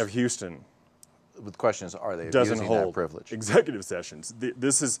question city is- of Houston The question is, are they doesn't abusing hold that privilege? executive sessions.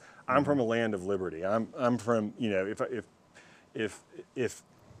 This is. I'm from a land of liberty. I'm from. If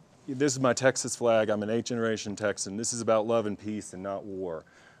this is my Texas flag, I'm an 8th generation Texan. This is about love and peace and not war.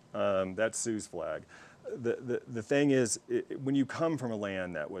 That's Sue's flag. The thing is, when you come from a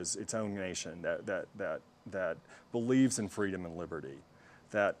land that was its own nation, that believes in freedom and liberty,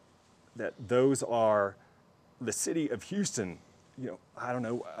 that those are the city of Houston. I don't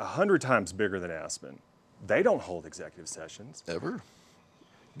know, 100 times bigger than Aspen. They don't hold executive sessions. Ever?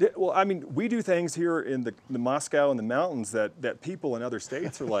 Well, I mean, we do things here in the Moscow and the mountains that people in other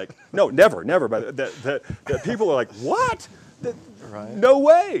states are like, no, never, but that people are like, what? Right. No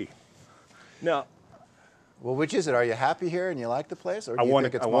way. Now, Well, which is it? Are you happy here and you like the place, or do I you want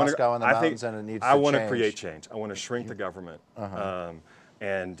think to. it's Moscow and the mountains and it needs to change? I want to create change. I want to shrink the government,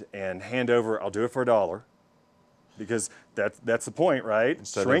 and hand over. I'll do it for $1, because that's the point, right?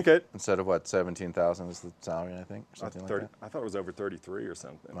 Shrink it. Instead of what, 17,000 is the salary, I think, or something like that. I thought it was over 33 or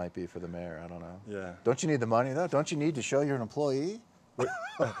something. Might be for the mayor. I don't know. Yeah. Don't you need the money though? Don't you need to show you're an employee?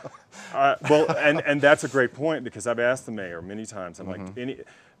 Well, and that's a great point, because I've asked the mayor many times. I'm like,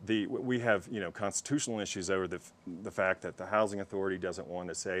 we have constitutional issues over the fact that the housing authority doesn't want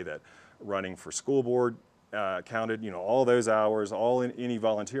to say that running for school board counted. All those hours, any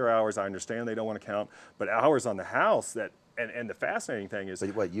volunteer hours. I understand they don't want to count, but hours on the house that. And the fascinating thing is,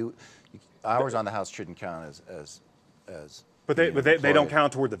 But what hours on the house shouldn't count as. But being an they don't employee.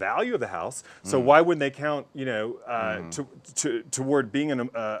 count toward the value of the house. So why wouldn't they count, toward being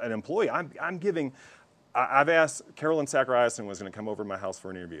an employee? I've asked Carolyn Zachariason was going to come over to my house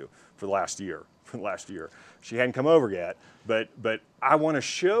for an interview for the last year. She hadn't come over yet, but I want to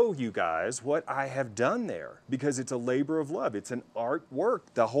show you guys what I have done there, because it's a labor of love. It's an artwork.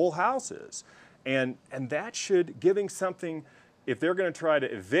 The whole house is, and that should giving something. If they're going to try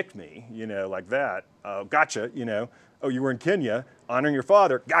to evict me, like that, gotcha, oh, you were in Kenya, honoring your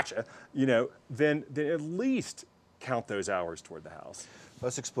father, gotcha, then at least count those hours toward the house.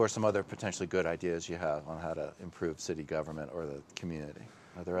 Let's explore some other potentially good ideas you have on how to improve city government or the community.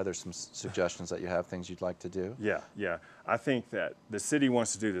 Are there some suggestions that you have, things you'd like to do? Yeah. I think that the city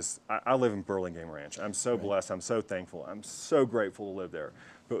wants to do this. I live in Burlingame Ranch. I'm so blessed. I'm so thankful. I'm so grateful to live there.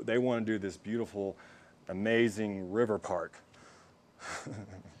 But they want to do this beautiful, amazing river park.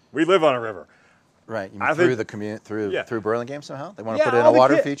 We live on a river. Right. You mean through the community, through Burlingame somehow? They want to put in a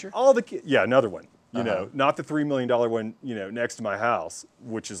water feature? Another one. Not the $3 million one, next to my house,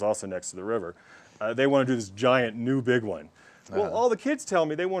 which is also next to the river. They want to do this giant new big one. Well, all the kids tell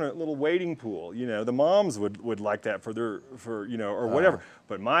me they want a little wading pool. The moms would like that or whatever.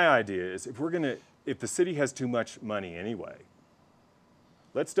 But my idea is, if the city has too much money anyway,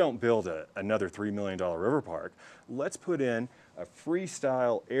 let's don't build another $3 million river park. Let's put in a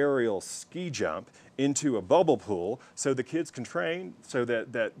freestyle aerial ski jump into a bubble pool so the kids can train, so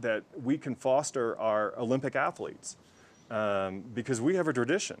that we can foster our Olympic athletes, because we have a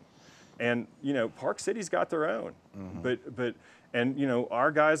tradition. And Park City's got their own, but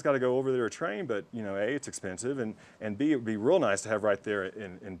our guys got to go over there to train. But A, it's expensive, and B, it would be real nice to have right there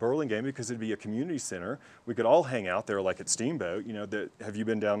in Burlingame, because it'd be a community center. We could all hang out there like at Steamboat. Have you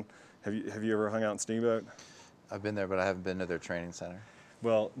been down? Have you ever hung out in Steamboat? I've been there, but I haven't been to their training center.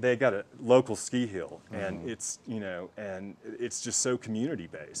 Well, they got a local ski hill, and it's and it's just so community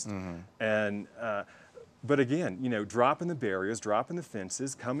based, and. But again, dropping the barriers, dropping the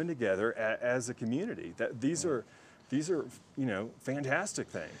fences, coming together as a community. These are fantastic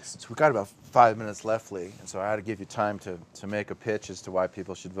things. So we've got about 5 minutes left, Lee, and so I had to give you time to make a pitch as to why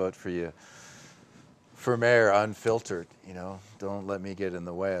people should vote for you for mayor unfiltered. Don't let me get in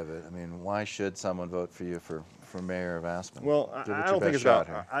the way of it. I mean, why should someone vote for you for mayor of Aspen? Well, I don't think it's about.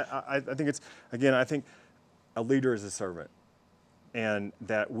 I think it's, again, I think a leader is a servant, and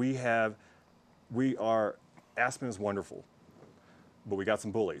that Aspen is wonderful, but we got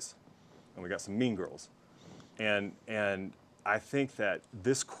some bullies, and we got some mean girls. And I think that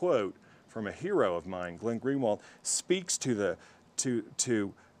this quote from a hero of mine, Glenn Greenwald, speaks to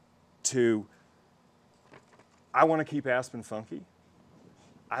I want to keep Aspen funky.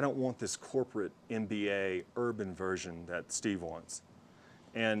 I don't want this corporate MBA urban version that Steve wants.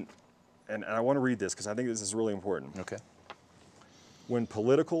 And I want to read this because I think this is really important. Okay. When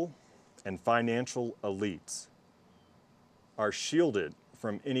political and financial elites are shielded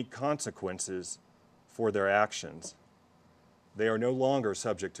from any consequences for their actions, they are no longer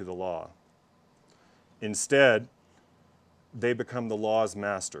subject to the law. Instead, they become the law's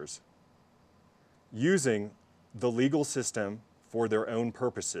masters, using the legal system for their own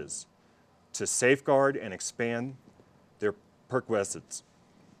purposes to safeguard and expand their perquisites.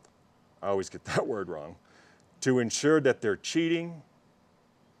 I always get that word wrong. To ensure that their cheating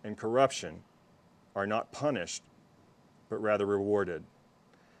and corruption are not punished, but rather rewarded,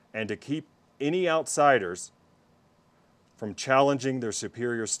 and to keep any outsiders from challenging their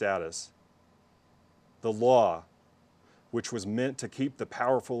superior status. The law, which was meant to keep the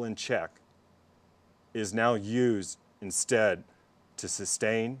powerful in check, is now used instead to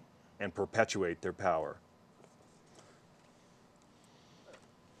sustain and perpetuate their power.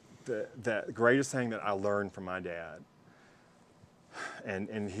 The greatest thing that I learned from my dad,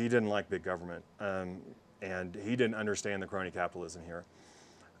 and he didn't like big government, and he didn't understand the crony capitalism here,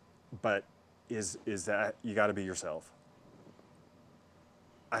 but is that you got to be yourself.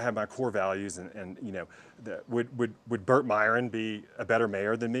 I have my core values, and you know, would Burt Myron be a better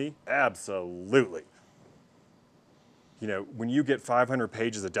mayor than me? Absolutely. You know, when you get 500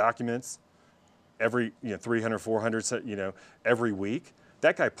 pages of documents every, 300, 400, every week,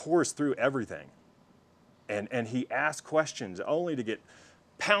 that guy pours through everything. And he asks questions only to get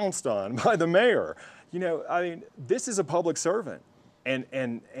pounced on by the mayor. I mean, this is a public servant. And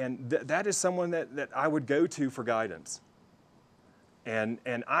that is someone that I would go to for guidance. And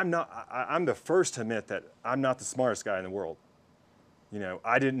I'm the first to admit that I'm not the smartest guy in the world.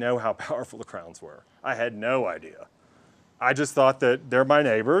 I didn't know how powerful the Crowns were. I had no idea. I just thought that they're my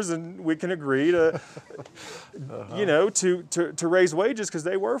neighbors and we can agree to, to raise wages because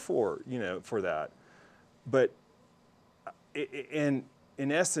they were for that. But in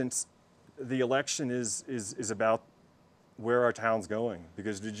essence, the election is about where our town's going.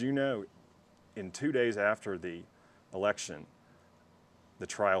 Because did you know, in 2 days after the election, the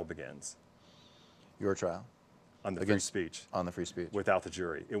trial begins. Your trial? On the free speech. On the free speech. Without the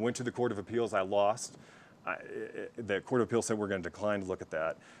jury. It went to the Court of Appeals. I lost. The Court of Appeals said we're going to decline to look at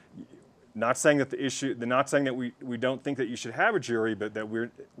that. Not saying that not saying that we don't think that you should have a jury, but that we're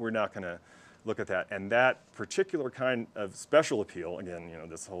not going to look at that. And that particular kind of special appeal, again,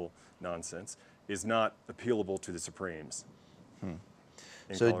 this whole nonsense, is not appealable to the Supremes.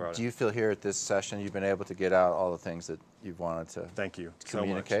 So Colorado. Do you feel here at this session you've been able to get out all the things that you've wanted to Thank you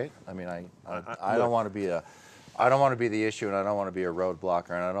communicate? So much. I mean, I don't want to be I don't want to be the issue, and I don't want to be a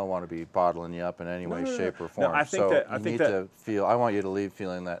roadblocker, and I don't want to be bottling you up in any way, shape, or form. No, I want you to leave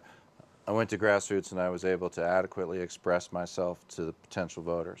feeling that I went to Grassroots and I was able to adequately express myself to the potential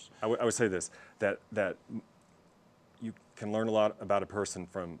voters. I would say this, that you can learn a lot about a person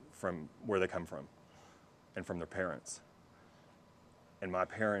from where they come from and from their parents. And my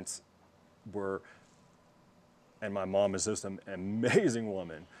parents were, and my mom is just an amazing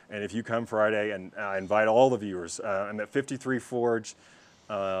woman. And if you come Friday, and I invite all the viewers, I'm at 53 Forge,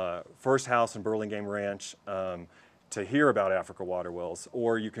 first house in Burlingame Ranch, to hear about Africa Water Wells,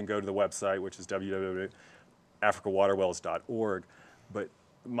 or you can go to the website, which is www.africawaterwells.org. But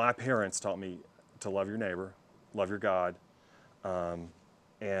my parents taught me to love your neighbor, love your God,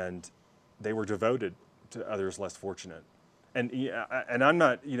 and they were devoted to others less fortunate. And I'm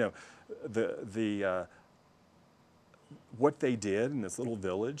not, what they did in this little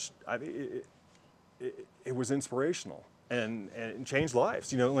village, I mean, it was inspirational and changed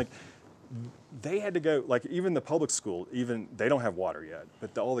lives. They had to go, like even the public school, they don't have water yet,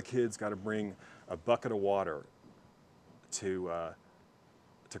 but all the kids got to bring a bucket of water to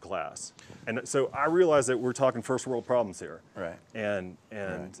class. And so I realized that we're talking first world problems here. Right.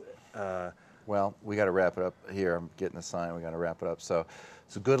 Well, we got to wrap it up here. I'm getting a sign. We got to wrap it up. So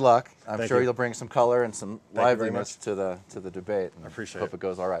good luck. I'm sure you'll bring some color and some liveliness to the debate. I appreciate it. Hope it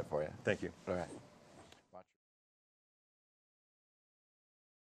goes all right for you. Thank you. All right.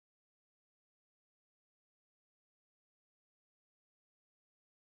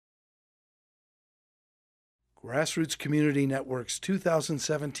 Grassroots Community Network's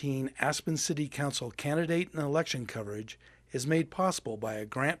 2017 Aspen City Council candidate and election coverage is made possible by a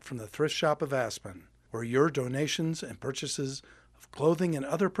grant from the Thrift Shop of Aspen, where your donations and purchases of clothing and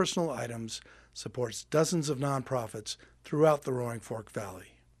other personal items supports dozens of nonprofits throughout the Roaring Fork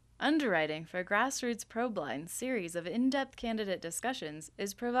Valley. Underwriting for Grassroots ProBlind series of in-depth candidate discussions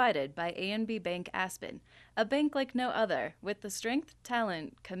is provided by A&B Bank Aspen, a bank like no other, with the strength,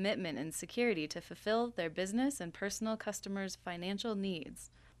 talent, commitment, and security to fulfill their business and personal customers' financial needs.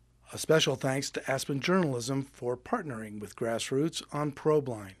 A special thanks to Aspen Journalism for partnering with Grassroots on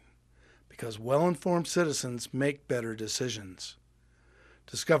ProBlind, because well-informed citizens make better decisions.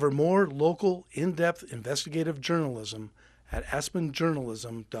 Discover more local, in-depth investigative journalism at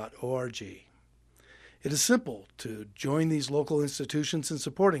aspenjournalism.org. It is simple to join these local institutions in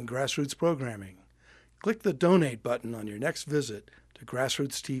supporting Grassroots programming. Click the Donate button on your next visit to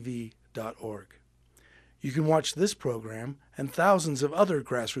grassrootstv.org. You can watch this program and thousands of other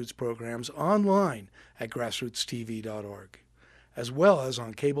Grassroots programs online at grassrootstv.org, as well as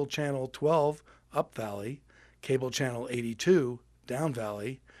on Cable Channel 12 Up Valley, Cable Channel 82 Down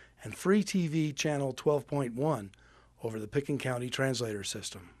Valley, and Free TV Channel 12.1 over the Picken County Translator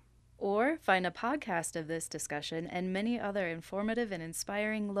System. Or find a podcast of this discussion and many other informative and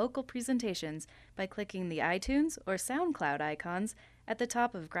inspiring local presentations by clicking the iTunes or SoundCloud icons at the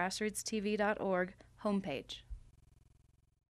top of grassrootstv.org homepage.